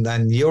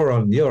you're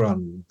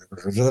on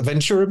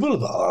Ventura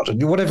Boulevard,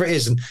 and whatever it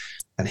is,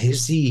 and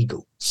here's the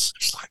Eagles.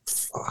 It's like,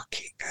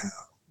 fucking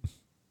hell.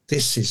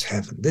 This is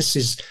heaven. This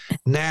is,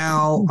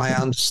 now I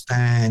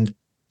understand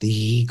the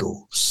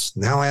Eagles.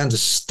 Now I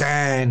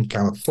understand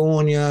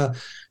California,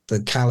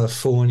 the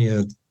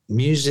California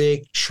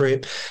music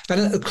trip.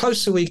 And the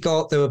closer we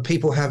got, there were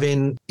people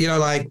having,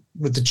 like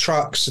with the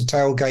trucks, the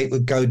tailgate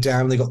would go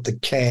down, they got the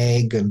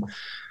keg, and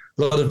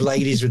a lot of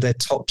ladies with their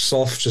tops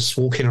off, just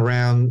walking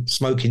around,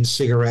 smoking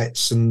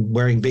cigarettes and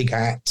wearing big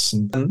hats.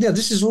 And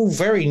this is all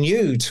very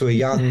new to a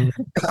young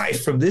guy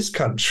from this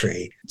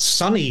country.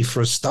 Sunny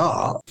for a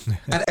start.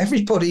 And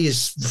everybody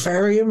is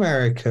very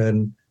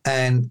American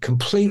and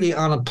completely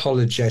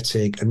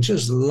unapologetic and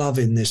just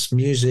loving this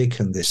music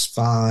and this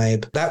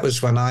vibe. That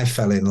was when I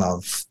fell in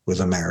love with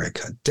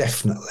America,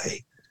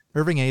 definitely.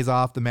 Irving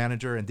Azoff, the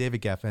manager, and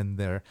David Geffen,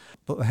 their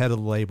head of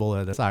the label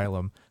at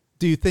Asylum.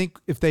 Do you think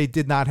if they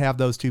did not have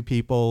those two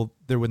people,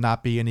 there would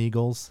not be an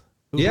Eagles?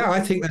 Yeah,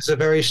 I think there's a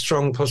very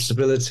strong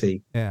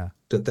possibility that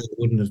there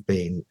wouldn't have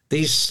been.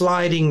 These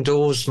sliding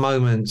doors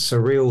moments are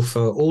real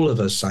for all of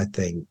us, I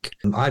think.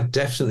 I've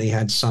definitely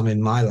had some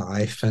in my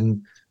life,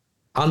 and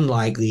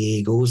unlike the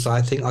Eagles,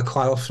 I think I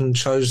quite often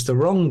chose the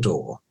wrong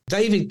door.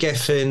 David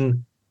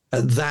Geffen,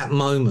 at that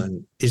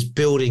moment, is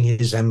building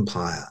his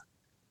empire,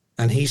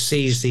 and he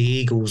sees the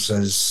Eagles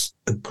as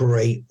a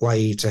great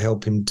way to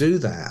help him do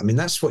that. I mean,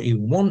 that's what you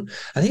want.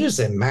 And he was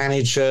their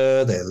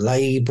manager, their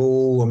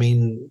label,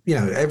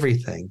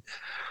 everything.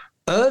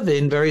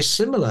 Irving, very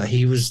similar.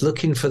 He was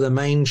looking for the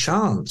main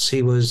chance.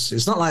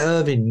 It's not like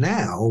Irving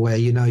now where,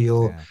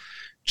 you're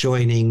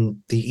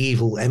joining the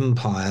evil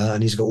empire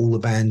and he's got all the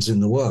bands in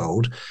the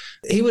world.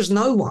 He was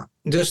no one,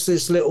 just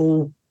this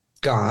little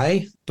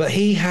guy, but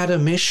he had a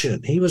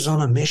mission. He was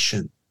on a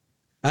mission.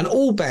 And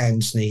all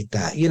bands need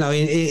that.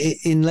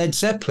 In Led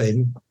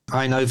Zeppelin,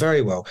 I know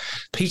very well,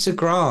 Peter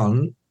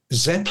Grant,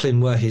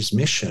 Zeppelin were his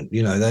mission.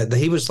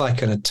 He was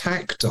like an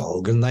attack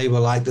dog, and they were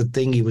like the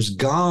thing he was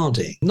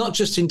guarding, not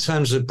just in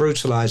terms of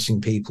brutalizing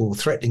people,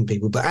 threatening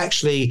people, but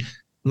actually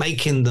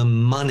making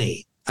them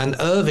money. And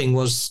Irving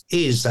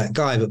is that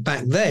guy. But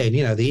back then,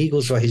 the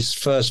Eagles were his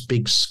first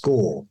big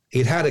score.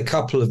 He'd had a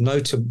couple of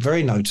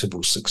very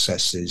notable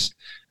successes,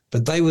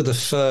 but they were the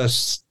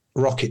first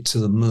rocket to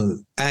the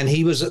moon. And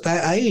he was at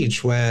that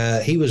age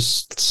where he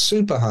was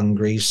super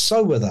hungry.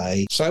 So were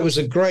they. So it was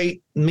a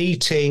great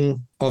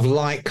meeting of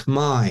like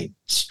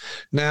minds.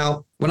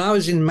 Now, when I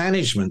was in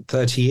management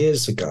 30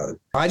 years ago,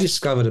 I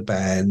discovered a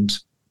band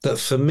that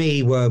for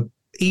me were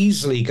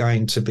easily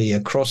going to be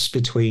a cross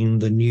between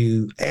the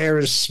new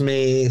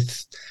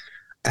Aerosmith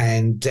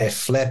and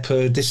Def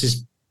Leppard. This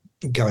is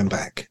going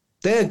back.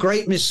 Their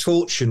great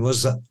misfortune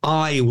was that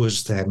I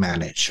was their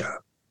manager.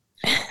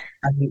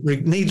 And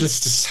needless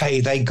to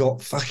say, they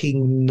got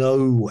fucking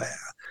nowhere.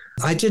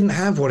 I didn't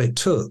have what it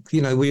took.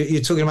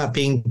 You're talking about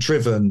being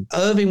driven.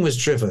 Irving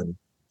was driven.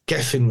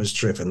 Geffen was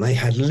driven. They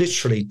had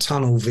literally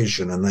tunnel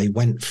vision and they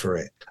went for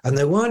it. And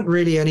there weren't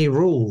really any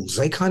rules.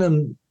 They kind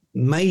of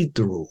made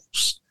the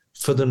rules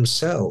for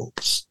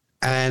themselves.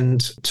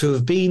 And to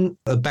have been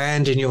a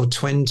band in your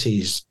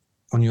 20s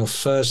on your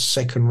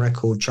second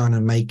record trying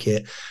to make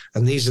it,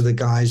 and these are the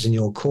guys in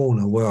your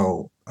corner,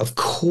 well, of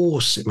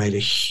course it made a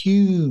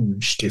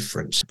huge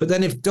difference. But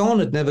then if Don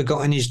had never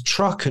got in his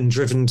truck and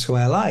driven to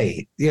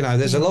LA,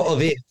 there's a lot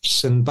of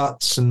ifs and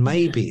buts and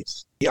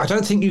maybes. I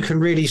don't think you can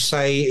really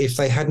say if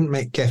they hadn't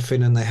met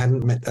Geffen and they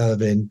hadn't met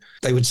Irving,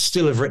 they would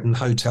still have written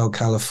Hotel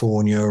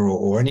California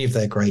or any of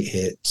their great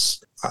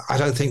hits. I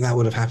don't think that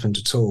would have happened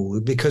at all,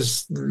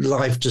 because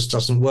life just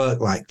doesn't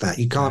work like that.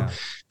 You can't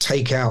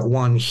take out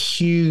one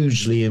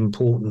hugely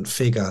important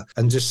figure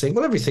and just think,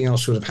 well, everything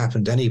else would have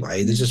happened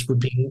anyway. There just would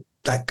be,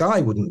 that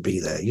guy wouldn't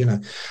be there.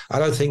 I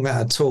don't think that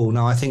at all.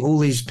 No, I think all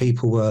these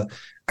people were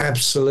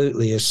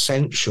absolutely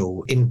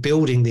essential in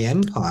building the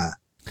empire.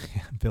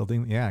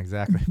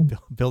 Exactly.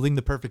 Building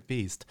the perfect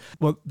beast.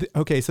 Well,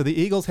 so the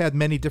Eagles had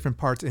many different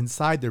parts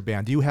inside their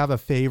band. Do you have a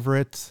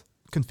favorite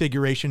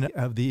configuration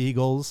of the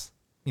Eagles?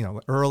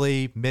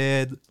 Early,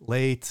 mid,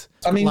 late.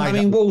 I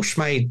mean, Walsh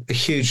made a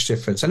huge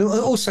difference. And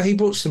also he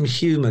brought some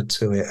humor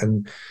to it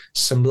and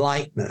some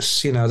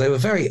lightness. They were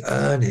very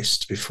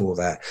earnest before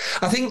that.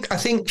 I think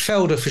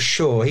Felder, for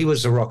sure, he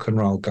was a rock and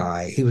roll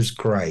guy. He was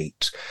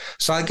great.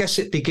 So I guess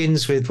it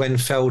begins with when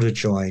Felder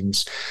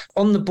joins.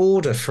 On the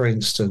Border, for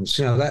instance,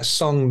 that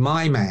song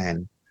My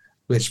Man,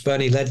 which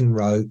Bernie Ledden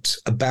wrote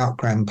about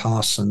Graham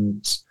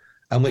Parsons,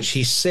 and which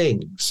he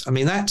sings. I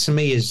mean, that to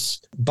me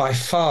is by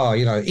far,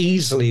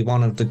 easily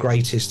one of the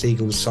greatest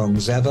Eagles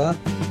songs ever.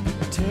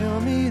 Tell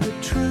me the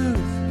truth.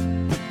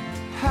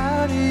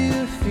 How do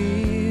you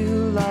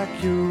feel like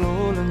you're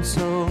rolling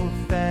so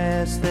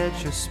fast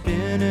that you're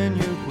spinning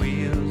your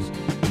wheels?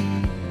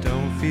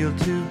 Don't feel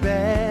too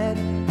bad.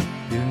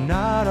 You're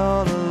not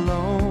all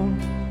alone.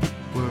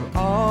 We're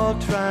all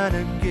trying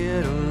to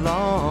get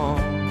along.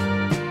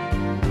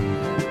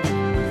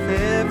 With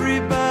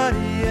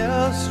everybody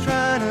else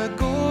trying to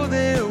go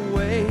their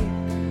way,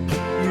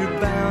 you're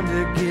bound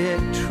to get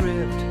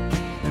tripped.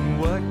 And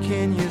what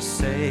can you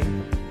say?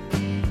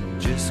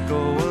 Just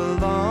go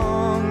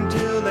along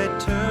till they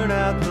turn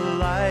out the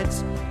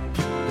lights.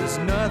 There's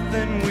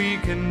nothing we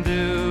can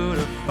do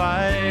to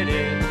fight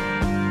it.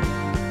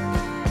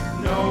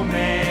 No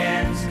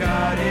man's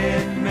got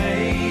it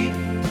made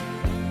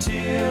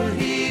till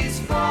he's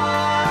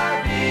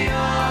far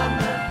beyond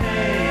the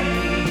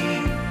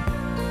pain.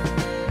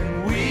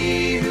 And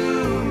we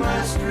who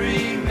must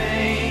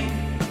remain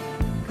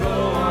go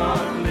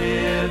on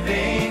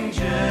living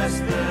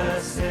just the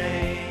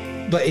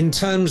same. But in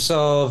terms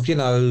of,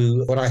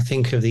 what I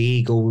think of the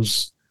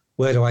Eagles,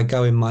 where do I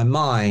go in my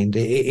mind?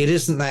 It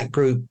isn't that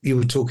group you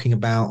were talking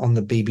about on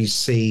the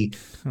BBC,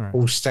 Right.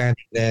 all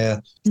standing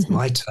there. It's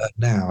my turn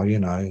now,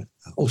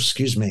 Oh,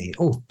 excuse me.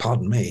 Oh,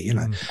 pardon me,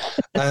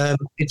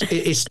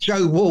 It's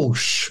Joe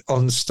Walsh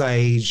on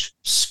stage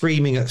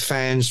screaming at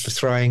fans for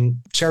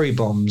throwing cherry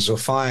bombs or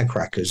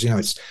firecrackers.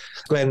 It's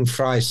Glenn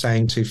Fry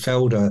saying to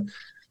Felder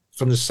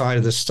from the side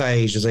of the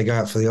stage as they go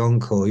out for the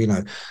encore,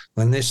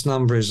 when this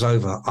number is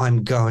over,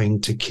 I'm going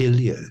to kill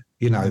you,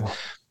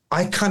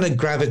 I kind of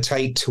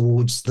gravitate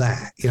towards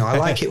that. I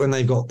like it when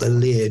they've got the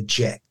Lear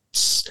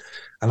jets,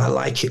 and I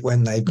like it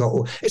when they've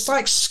got, it's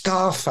like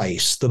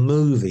Scarface, the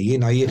movie,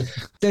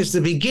 there's the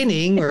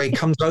beginning where he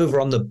comes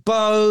over on the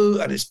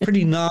boat and it's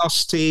pretty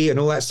nasty and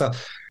all that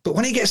stuff. But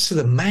when he gets to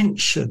the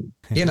mansion,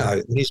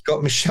 he's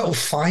got Michelle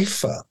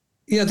Pfeiffer.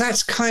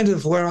 That's kind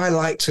of where I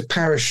like to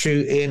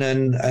parachute in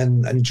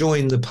and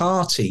join the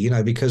party,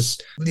 because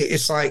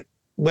it's like,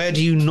 where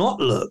do you not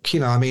look?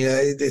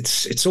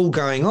 It's all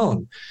going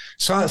on.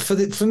 So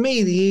for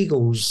me, the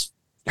Eagles,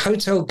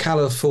 Hotel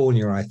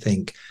California, I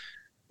think,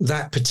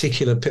 that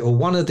particular, or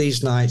one of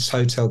these nights,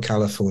 Hotel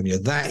California,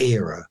 that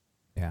era,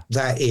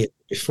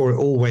 before it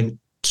all went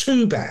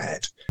too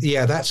bad.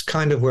 Yeah, that's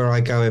kind of where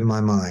I go in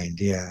my mind,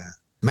 yeah.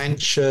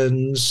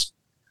 Mansions,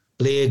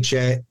 Lear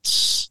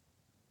jets,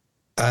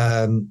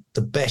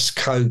 the best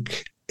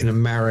Coke in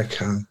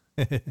America.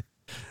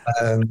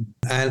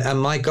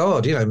 And my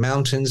God,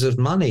 mountains of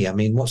money. I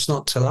mean, what's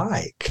not to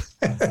like?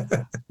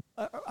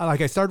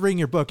 I started reading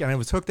your book and I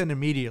was hooked in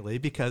immediately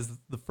because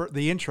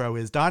the intro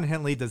is Don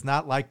Henley does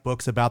not like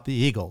books about the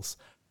Eagles.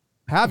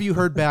 Have you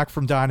heard back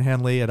from Don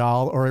Henley at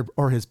all,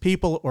 or his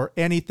people, or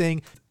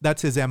anything?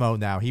 That's his MO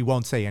now. He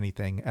won't say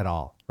anything at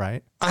all,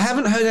 right? I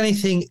haven't heard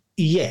anything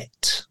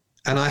yet,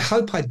 and I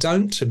hope I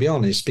don't, to be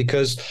honest,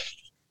 because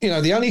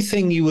the only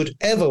thing you would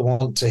ever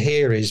want to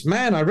hear is,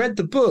 man, I read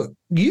the book.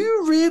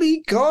 You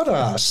really got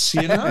us,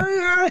 I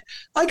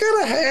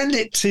got to hand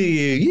it to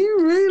you.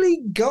 You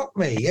really got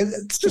me.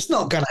 It's just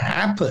not going to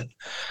happen.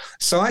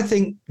 So I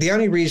think the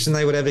only reason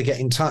they would ever get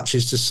in touch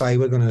is to say,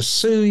 we're going to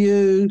sue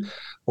you,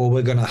 or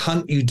we're going to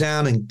hunt you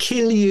down and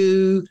kill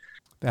you.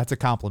 That's a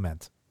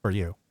compliment for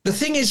you. The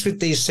thing is with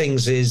these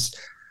things is,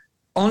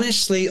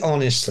 honestly,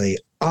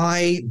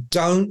 I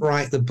don't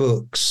write the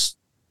books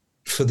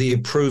for the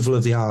approval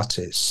of the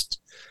artist.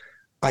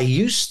 I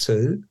used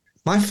to.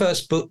 My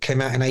first book came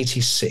out in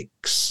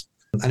 1986,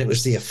 and it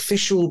was the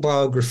official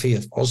biography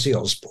of Ozzy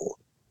Osbourne,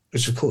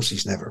 which of course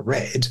he's never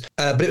read,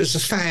 but it was a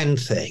fan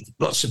thing.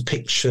 Lots of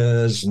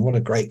pictures and what a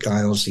great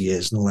guy Ozzy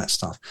is and all that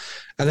stuff.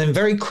 And then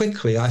very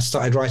quickly I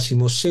started writing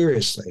more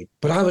seriously,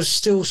 but I was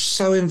still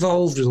so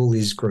involved with all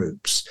these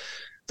groups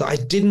that I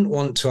didn't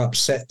want to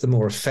upset them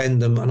or offend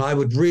them, and I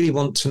would really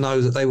want to know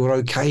that they were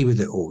okay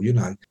with it all,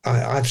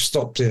 I've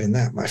stopped doing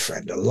that, my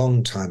friend, a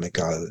long time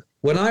ago.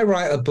 When I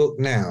write a book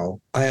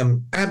now, I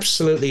am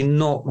absolutely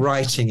not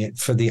writing it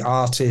for the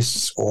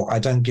artists, or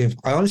I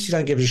honestly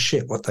don't give a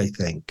shit what they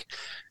think.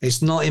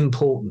 It's not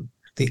important.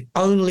 The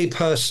only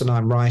person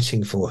I'm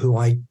writing for, who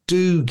I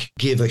do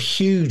give a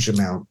huge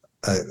amount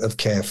of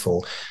care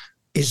for,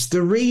 is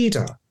the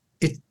reader.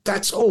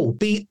 That's all.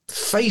 Be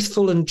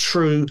faithful and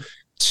true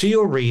to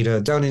your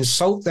reader. Don't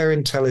insult their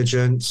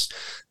intelligence.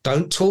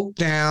 Don't talk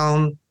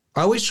down.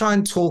 I always try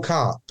and talk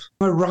up.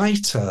 I'm a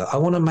writer. I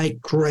want to make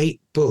great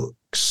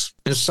books.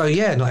 And so,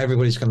 not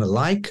everybody's going to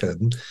like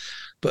them,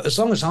 but as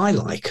long as I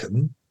like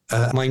them,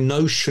 my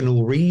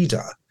notional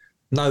reader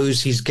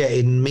knows he's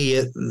getting me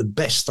at the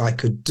best I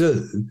could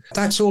do.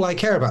 That's all I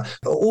care about.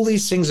 All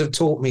these things have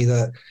taught me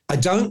that I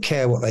don't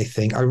care what they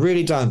think. I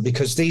really don't,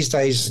 because these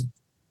days,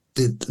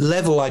 the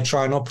level I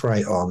try and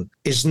operate on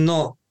is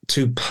not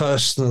to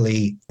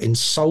personally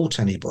insult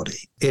anybody.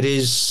 It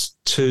is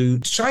to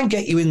try and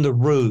get you in the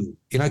room,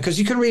 because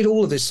you can read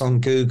all of this on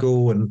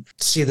Google and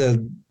see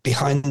the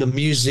behind the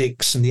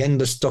musics and the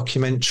endless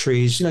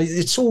documentaries.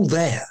 It's all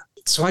there.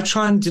 So I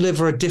try and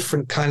deliver a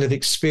different kind of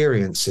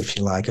experience, if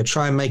you like. I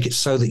try and make it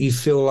so that you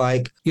feel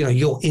like,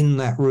 you're in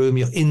that room,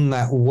 you're in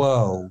that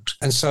world.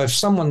 And so if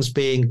someone's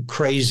being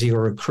crazy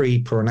or a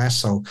creep or an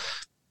asshole,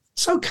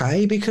 it's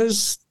okay,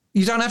 because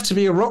you don't have to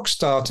be a rock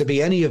star to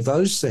be any of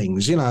those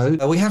things.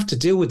 We have to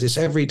deal with this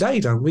every day,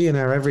 don't we, in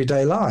our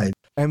everyday lives?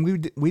 And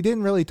we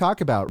didn't really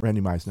talk about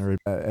Randy Meisner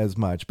as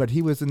much, but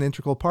he was an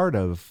integral part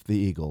of the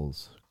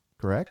Eagles,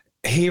 correct?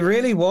 He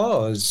really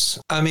was.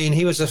 I mean,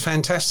 he was a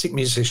fantastic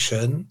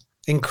musician,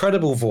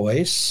 incredible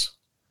voice,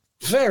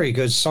 very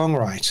good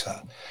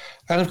songwriter.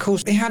 And of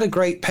course, he had a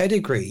great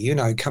pedigree,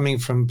 coming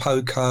from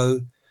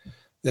Poco,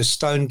 the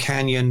Stone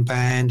Canyon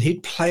Band.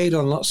 He'd played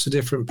on lots of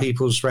different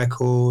people's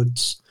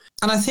records.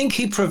 And I think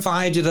he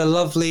provided a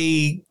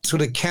lovely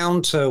sort of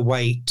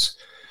counterweight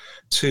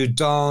to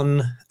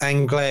Don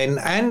and Glenn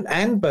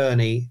and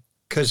Bernie,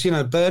 because,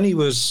 Bernie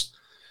was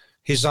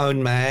his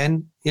own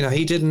man.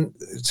 He didn't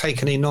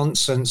take any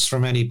nonsense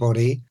from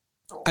anybody.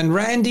 And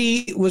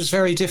Randy was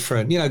very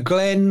different.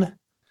 Glenn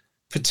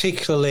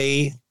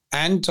particularly,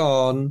 and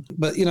Don,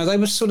 but, they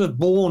were sort of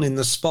born in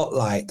the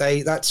spotlight.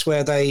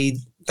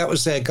 That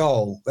was their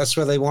goal. That's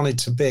where they wanted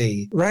to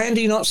be.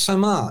 Randy, not so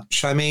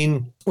much. I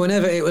mean,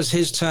 whenever it was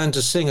his turn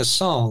to sing a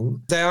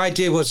song, their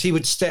idea was he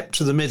would step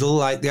to the middle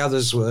like the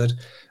others would,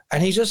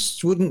 and he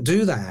just wouldn't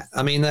do that.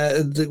 I mean,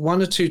 the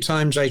one or two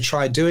times they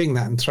tried doing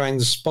that and throwing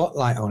the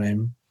spotlight on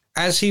him,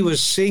 as he was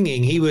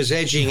singing, he was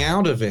edging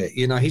out of it.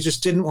 He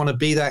just didn't want to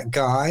be that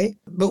guy.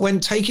 But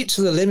when Take It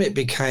to the Limit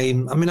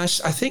became, I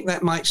think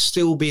that might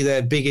still be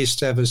their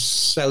biggest ever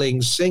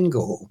selling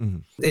single. Mm-hmm.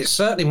 It's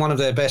certainly one of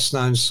their best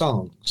known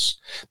songs,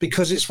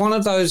 because it's one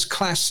of those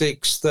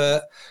classics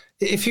that,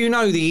 if you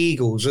know the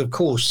Eagles, of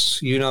course,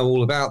 you know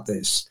all about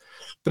this.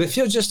 But if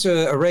you're just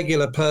a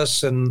regular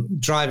person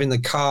driving the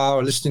car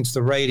or listening to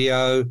the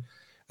radio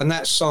and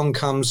that song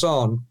comes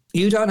on,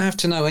 you don't have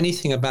to know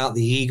anything about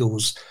the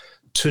Eagles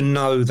to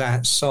know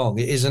that song.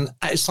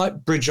 It's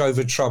like Bridge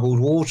Over Troubled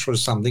Water or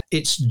something.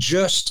 It's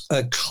just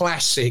a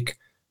classic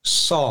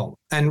song.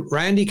 And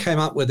Randy came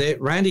up with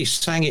it. Randy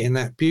sang it in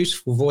that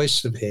beautiful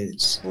voice of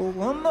his. Well,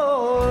 one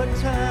more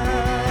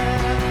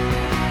time.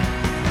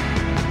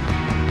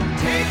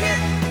 Take it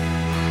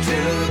to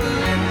the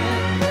limit.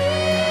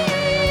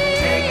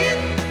 Take it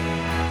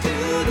to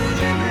the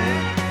limit.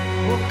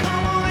 Well,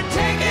 come on,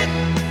 take it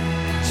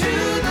to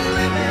the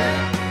limit.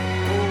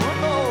 One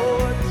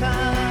more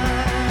time.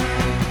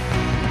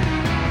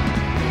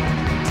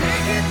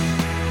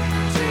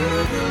 To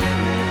the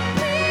limit.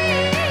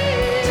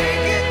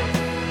 Take it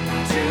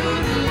to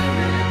the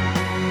limit.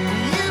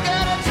 You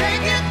gotta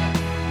take it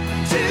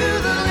to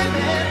the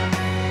limit.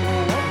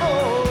 One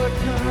more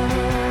time.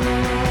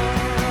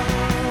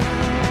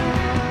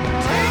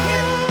 Take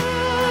it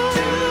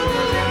to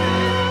the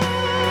limit.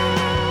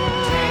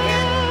 Take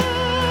it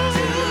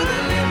to the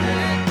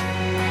limit.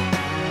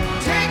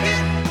 Take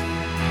it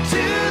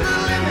to the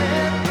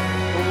limit.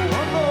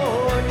 One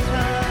more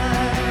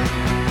time.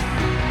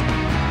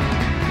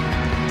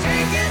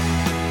 Take it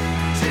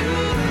to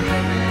the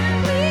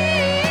limit.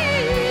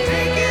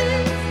 Take it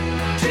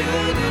to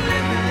the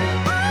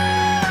limit.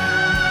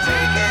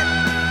 Take it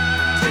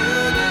to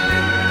the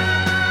limit.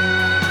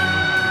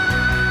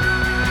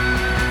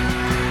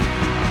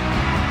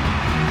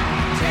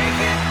 Take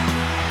it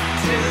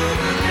to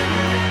the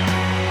limit.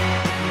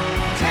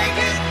 Take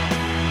it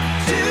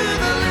to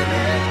the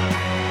limit.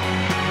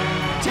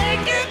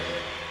 Take it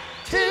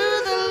to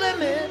the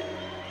limit.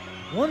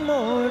 One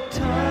more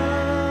time.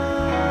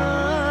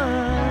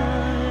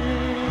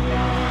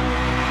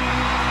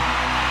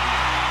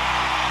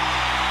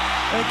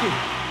 Thank you.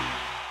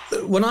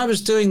 When I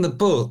was doing the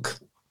book,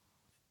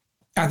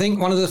 I think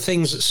one of the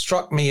things that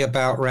struck me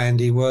about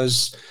Randy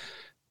was,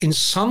 in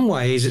some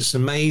ways, it's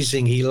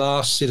amazing he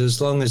lasted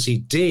as long as he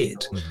did.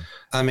 Mm-hmm.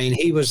 I mean,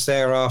 he was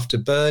there after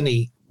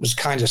Bernie was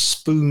kind of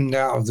spooned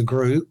out of the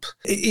group.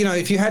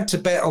 If you had to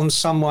bet on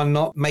someone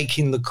not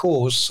making the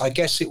course, I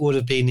guess it would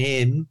have been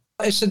him.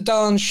 It's a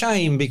darn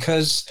shame,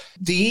 because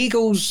the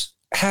Eagles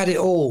had it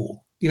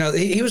all.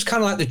 He was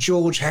kind of like the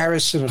George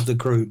Harrison of the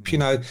group.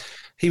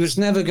 He was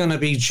never going to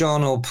be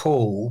John or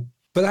Paul,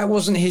 but that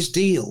wasn't his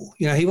deal.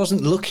 He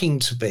wasn't looking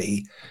to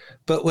be.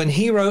 But when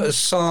he wrote a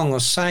song or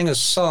sang a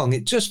song,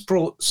 it just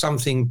brought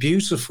something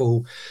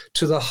beautiful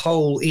to the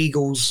whole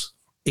Eagles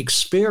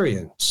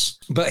experience.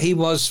 But he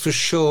was for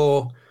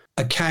sure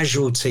a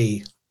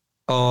casualty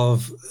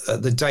of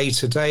the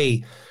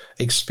day-to-day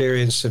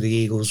experience of the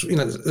Eagles,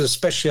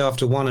 especially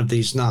after one of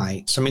these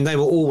nights. I mean, they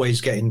were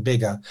always getting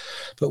bigger,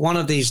 but one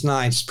of these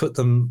nights put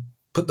the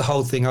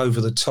whole thing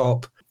over the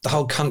top. The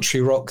whole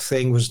country rock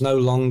thing was no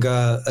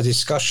longer a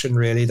discussion,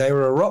 really. They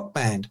were a rock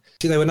band.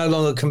 They were no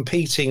longer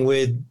competing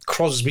with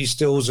Crosby,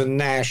 Stills and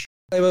Nash.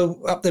 They were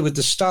up there with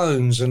the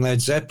Stones and Led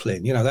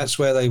Zeppelin. That's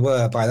where they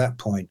were by that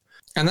point.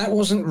 And that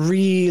wasn't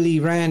really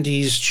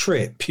Randy's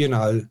trip,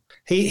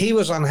 He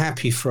was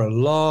unhappy for a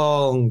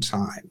long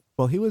time.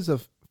 Well, he was a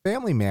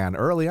family man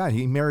early on.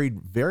 He married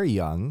very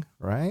young,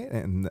 right?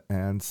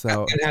 And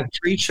so... And had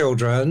 3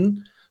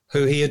 children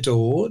who he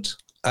adored.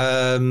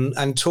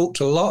 and talked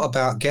a lot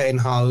about getting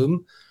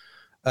home.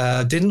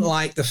 Didn't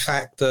like the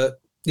fact that,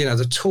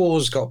 the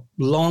tours got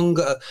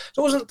longer.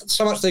 It wasn't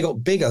so much they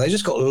got bigger, they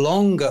just got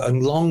longer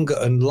and longer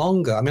and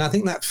longer. I mean, I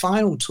think that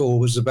final tour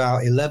was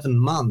about 11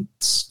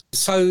 months.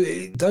 So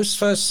those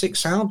first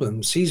 6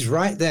 albums, he's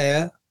right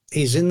there.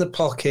 He's in the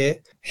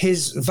pocket.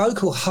 His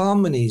vocal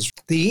harmonies,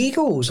 the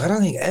Eagles, I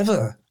don't think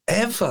ever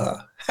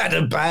had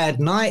a bad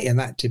night in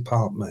that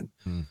department.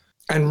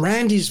 And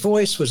Randy's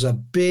voice was a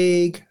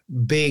big,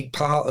 big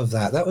part of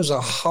that. That was a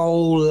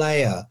whole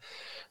layer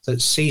that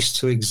ceased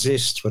to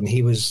exist when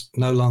he was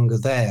no longer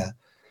there.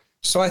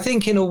 So I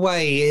think in a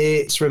way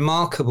it's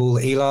remarkable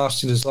that he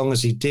lasted as long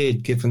as he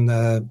did, given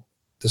the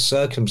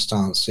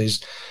circumstances.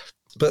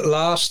 But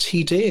last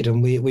he did,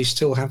 and we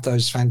still have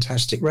those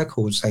fantastic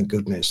records, thank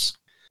goodness.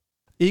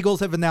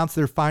 Eagles have announced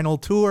their final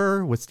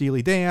tour with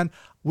Steely Dan.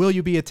 Will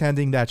you be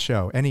attending that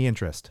show? Any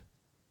interest?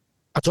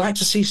 I'd like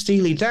to see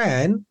Steely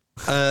Dan.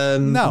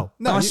 No.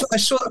 I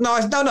saw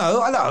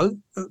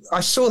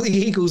the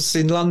Eagles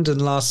in London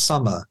last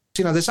summer.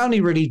 There's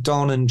only really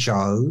Don and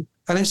Joe,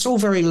 and it's all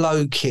very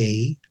low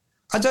key.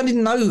 I don't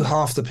even know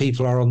half the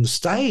people are on the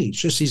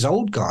stage, just these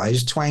old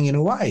guys twanging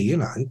away,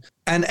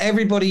 And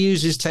everybody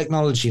uses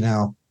technology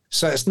now.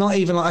 So it's not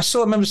even like, I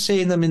remember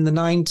seeing them in the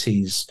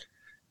 90s.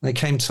 They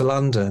came to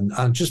London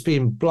and just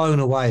being blown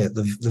away at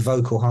the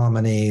vocal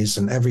harmonies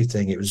and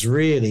everything. It was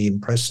really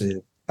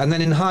impressive. And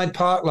then in Hyde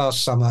Park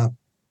last summer,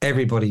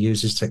 everybody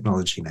uses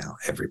technology now,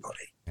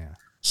 everybody. Yeah.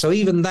 So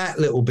even that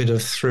little bit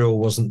of thrill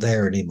wasn't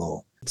there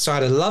anymore. So I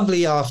had a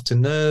lovely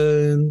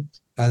afternoon,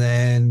 and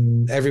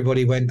then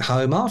everybody went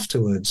home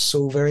afterwards.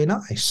 All very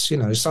nice,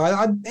 So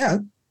I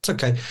it's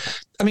okay.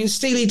 I mean,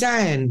 Steely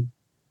Dan,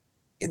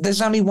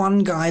 there's only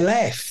one guy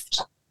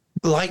left,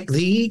 like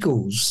the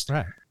Eagles.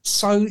 Right.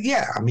 So,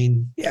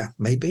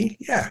 maybe.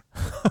 All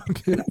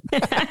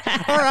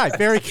right.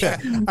 Very good.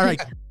 All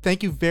right.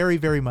 Thank you very,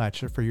 very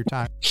much for your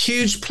time.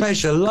 Huge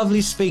pleasure.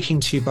 Lovely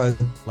speaking to you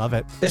both. Love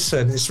it.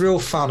 Listen, it's real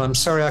fun. I'm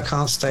sorry I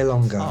can't stay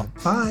longer. Oh.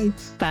 Bye.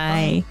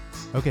 Bye.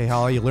 Okay,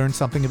 Holly, you learned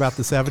something about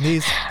the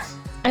 70s?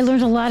 I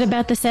learned a lot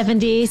about the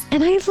 70s,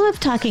 and I love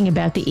talking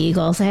about the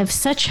Eagles. I have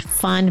such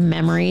fond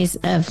memories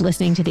of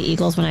listening to the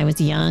Eagles when I was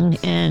young,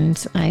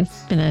 and I've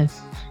been I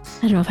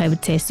don't know if I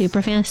would say a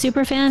super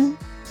fan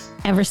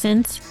ever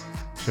since.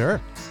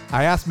 Sure.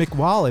 I asked Mick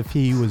Wall if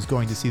he was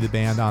going to see the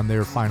band on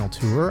their final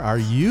tour. Are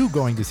you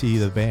going to see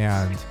the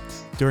band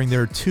during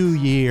their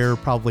 2-year,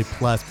 probably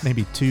plus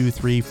maybe 2,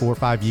 3, 4,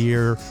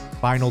 5-year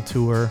final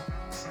tour?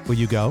 Will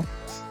you go?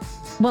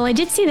 Well, I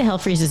did see the Hell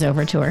Freezes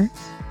Over tour.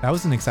 That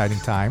was an exciting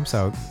time.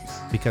 So,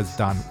 because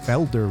Don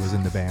Felder was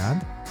in the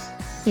band.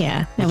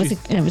 Yeah,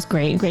 it was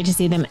great. Great to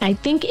see them. I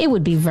think it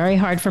would be very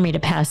hard for me to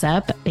pass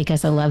up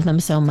because I love them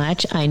so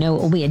much. I know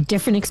it will be a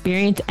different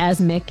experience, as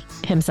Mick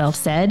himself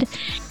said.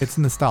 It's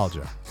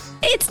nostalgia.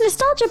 It's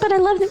nostalgia, but I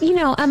love them.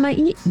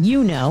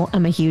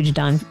 I'm a huge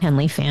Don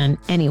Henley fan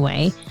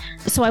anyway.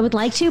 So I would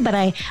like to, but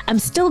I'm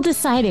still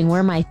deciding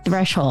where my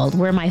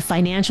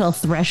financial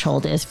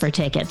threshold is for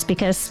tickets,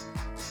 because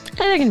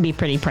they're going to be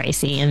pretty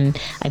pricey,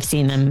 and I've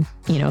seen them,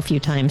 a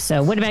few times.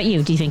 So what about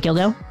you? Do you think you'll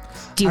go?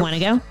 Do you want to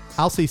go?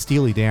 I'll see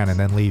Steely Dan and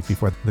then leave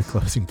before the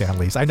closing band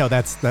leaves. I know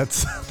that's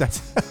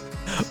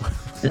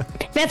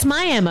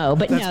my MO,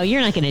 but no,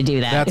 you're not going to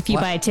do that. If you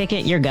buy a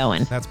ticket, you're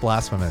going. That's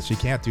blasphemous. You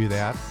can't do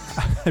that.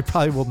 I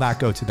probably will not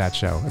go to that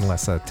show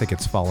unless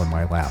tickets fall in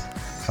my lap.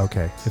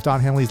 Okay. If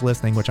Don Henley's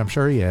listening, which I'm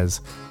sure he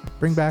is,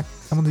 bring back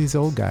some of these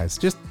old guys.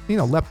 Just,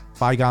 let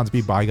bygones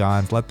be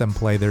bygones. Let them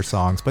play their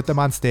songs. Put them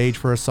on stage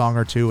for a song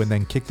or two and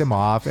then kick them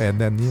off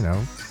and then,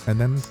 and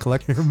then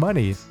collect your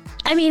money.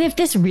 I mean, if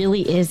this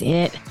really is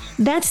it,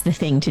 that's the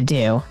thing to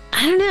do.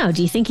 I don't know.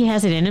 Do you think he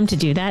has it in him to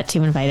do that,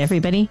 to invite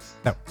everybody?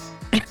 No.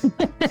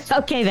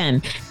 Okay,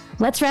 then.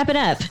 Let's wrap it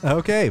up.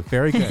 Okay,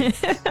 very good.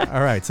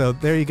 All right, so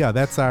there you go.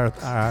 That's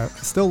our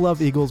still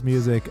love Eagles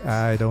music.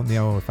 I don't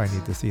know if I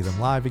need to see them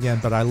live again,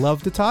 but I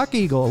love to talk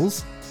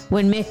Eagles.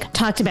 When Mick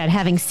talked about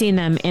having seen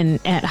them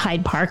at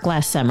Hyde Park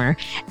last summer,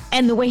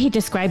 and the way he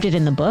described it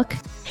in the book,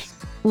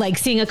 like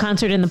seeing a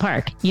concert in the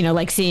park,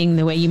 like seeing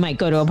the way you might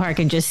go to a park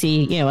and just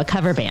see, a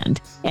cover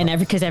band. And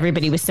because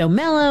everybody was so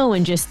mellow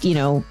and just,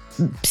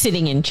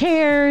 sitting in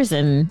chairs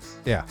and.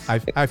 Yeah,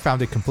 I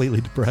found it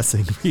completely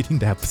depressing reading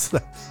that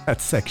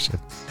section.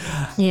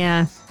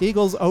 Yeah.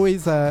 Eagles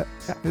always,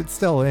 it's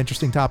still an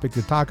interesting topic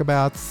to talk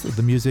about.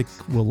 The music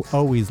will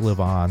always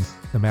live on,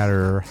 no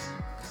matter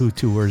who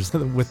tours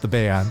with the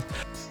band.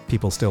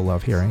 People still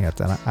love hearing it.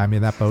 And I'm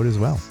in that boat as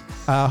well.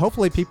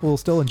 Hopefully people will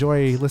still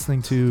enjoy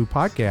listening to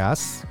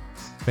podcasts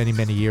many,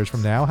 many years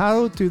from now.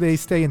 How do they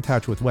stay in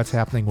touch with what's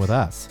happening with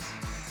us?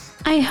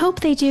 I hope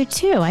they do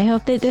too. I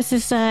hope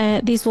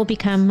that these will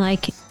become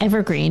like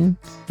evergreen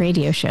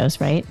radio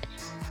shows, right?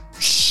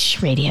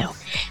 Shh, radio.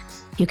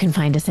 You can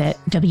find us at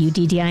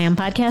WDDIM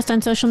Podcast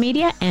on social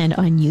media and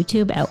on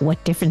YouTube at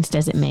What Difference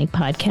Does It Make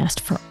Podcast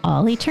for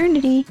all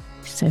eternity.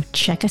 So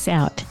check us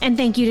out. And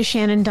thank you to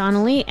Shannon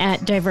Donnelly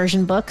at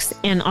Diversion Books.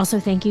 And also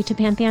thank you to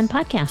Pantheon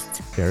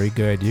Podcasts. Very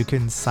good. You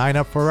can sign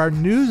up for our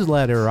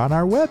newsletter on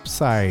our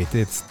website.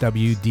 It's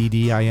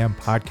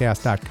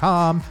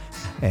wddimpodcast.com.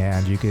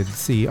 And you can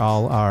see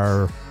all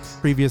our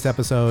previous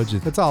episodes.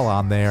 It's all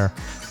on there.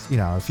 You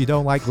know, if you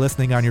don't like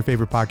listening on your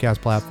favorite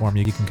podcast platform,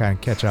 you can kind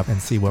of catch up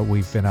and see what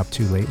we've been up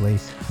to lately.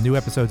 New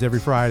episodes every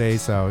Friday,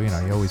 so, you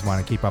know, you always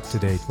want to keep up to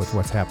date with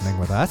what's happening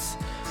with us.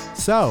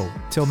 So,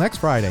 till next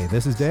Friday,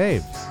 this is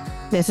Dave.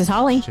 This is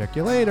Holly. Check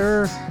you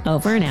later.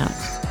 Over and out.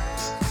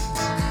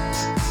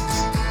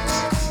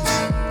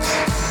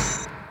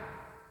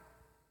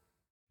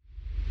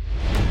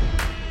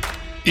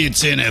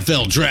 It's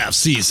NFL draft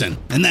season,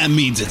 and that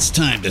means it's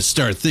time to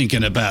start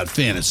thinking about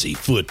fantasy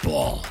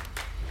football.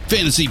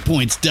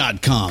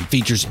 FantasyPoints.com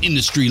features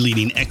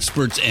industry-leading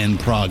experts and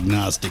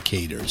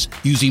prognosticators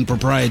using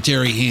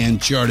proprietary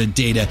hand-charted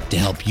data to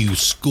help you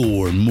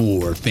score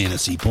more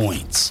fantasy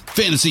points.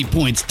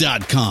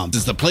 FantasyPoints.com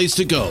is the place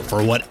to go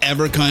for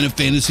whatever kind of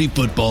fantasy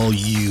football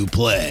you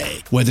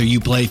play. Whether you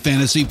play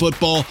fantasy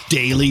football,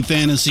 daily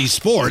fantasy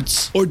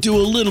sports, or do a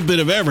little bit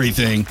of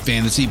everything,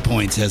 Fantasy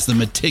Points has the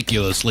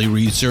meticulously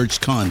researched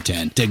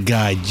content to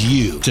guide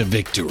you to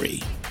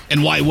victory.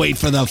 And why wait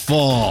for the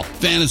fall?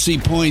 Fantasy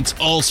Points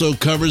also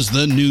covers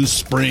the new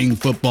spring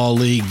football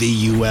league,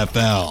 the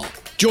UFL.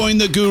 Join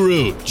the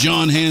guru,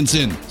 John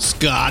Hansen,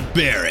 Scott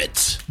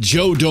Barrett,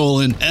 Joe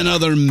Dolan, and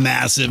other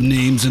massive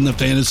names in the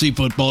fantasy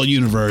football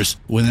universe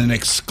with an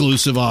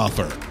exclusive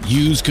offer.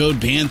 Use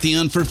code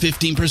Pantheon for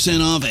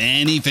 15% off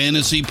any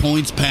Fantasy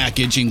Points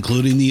package,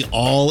 including the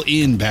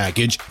all-in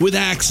package, with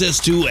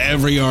access to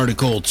every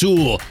article,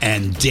 tool,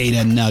 and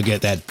data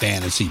nugget that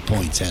Fantasy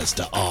Points has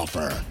to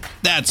offer.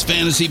 That's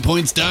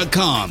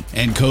FantasyPoints.com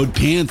and code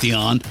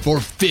Pantheon for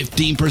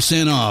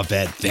 15% off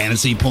at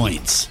Fantasy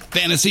Points.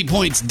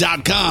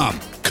 FantasyPoints.com,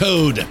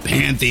 code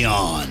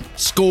Pantheon.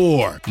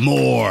 Score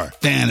more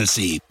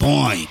fantasy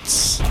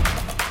points.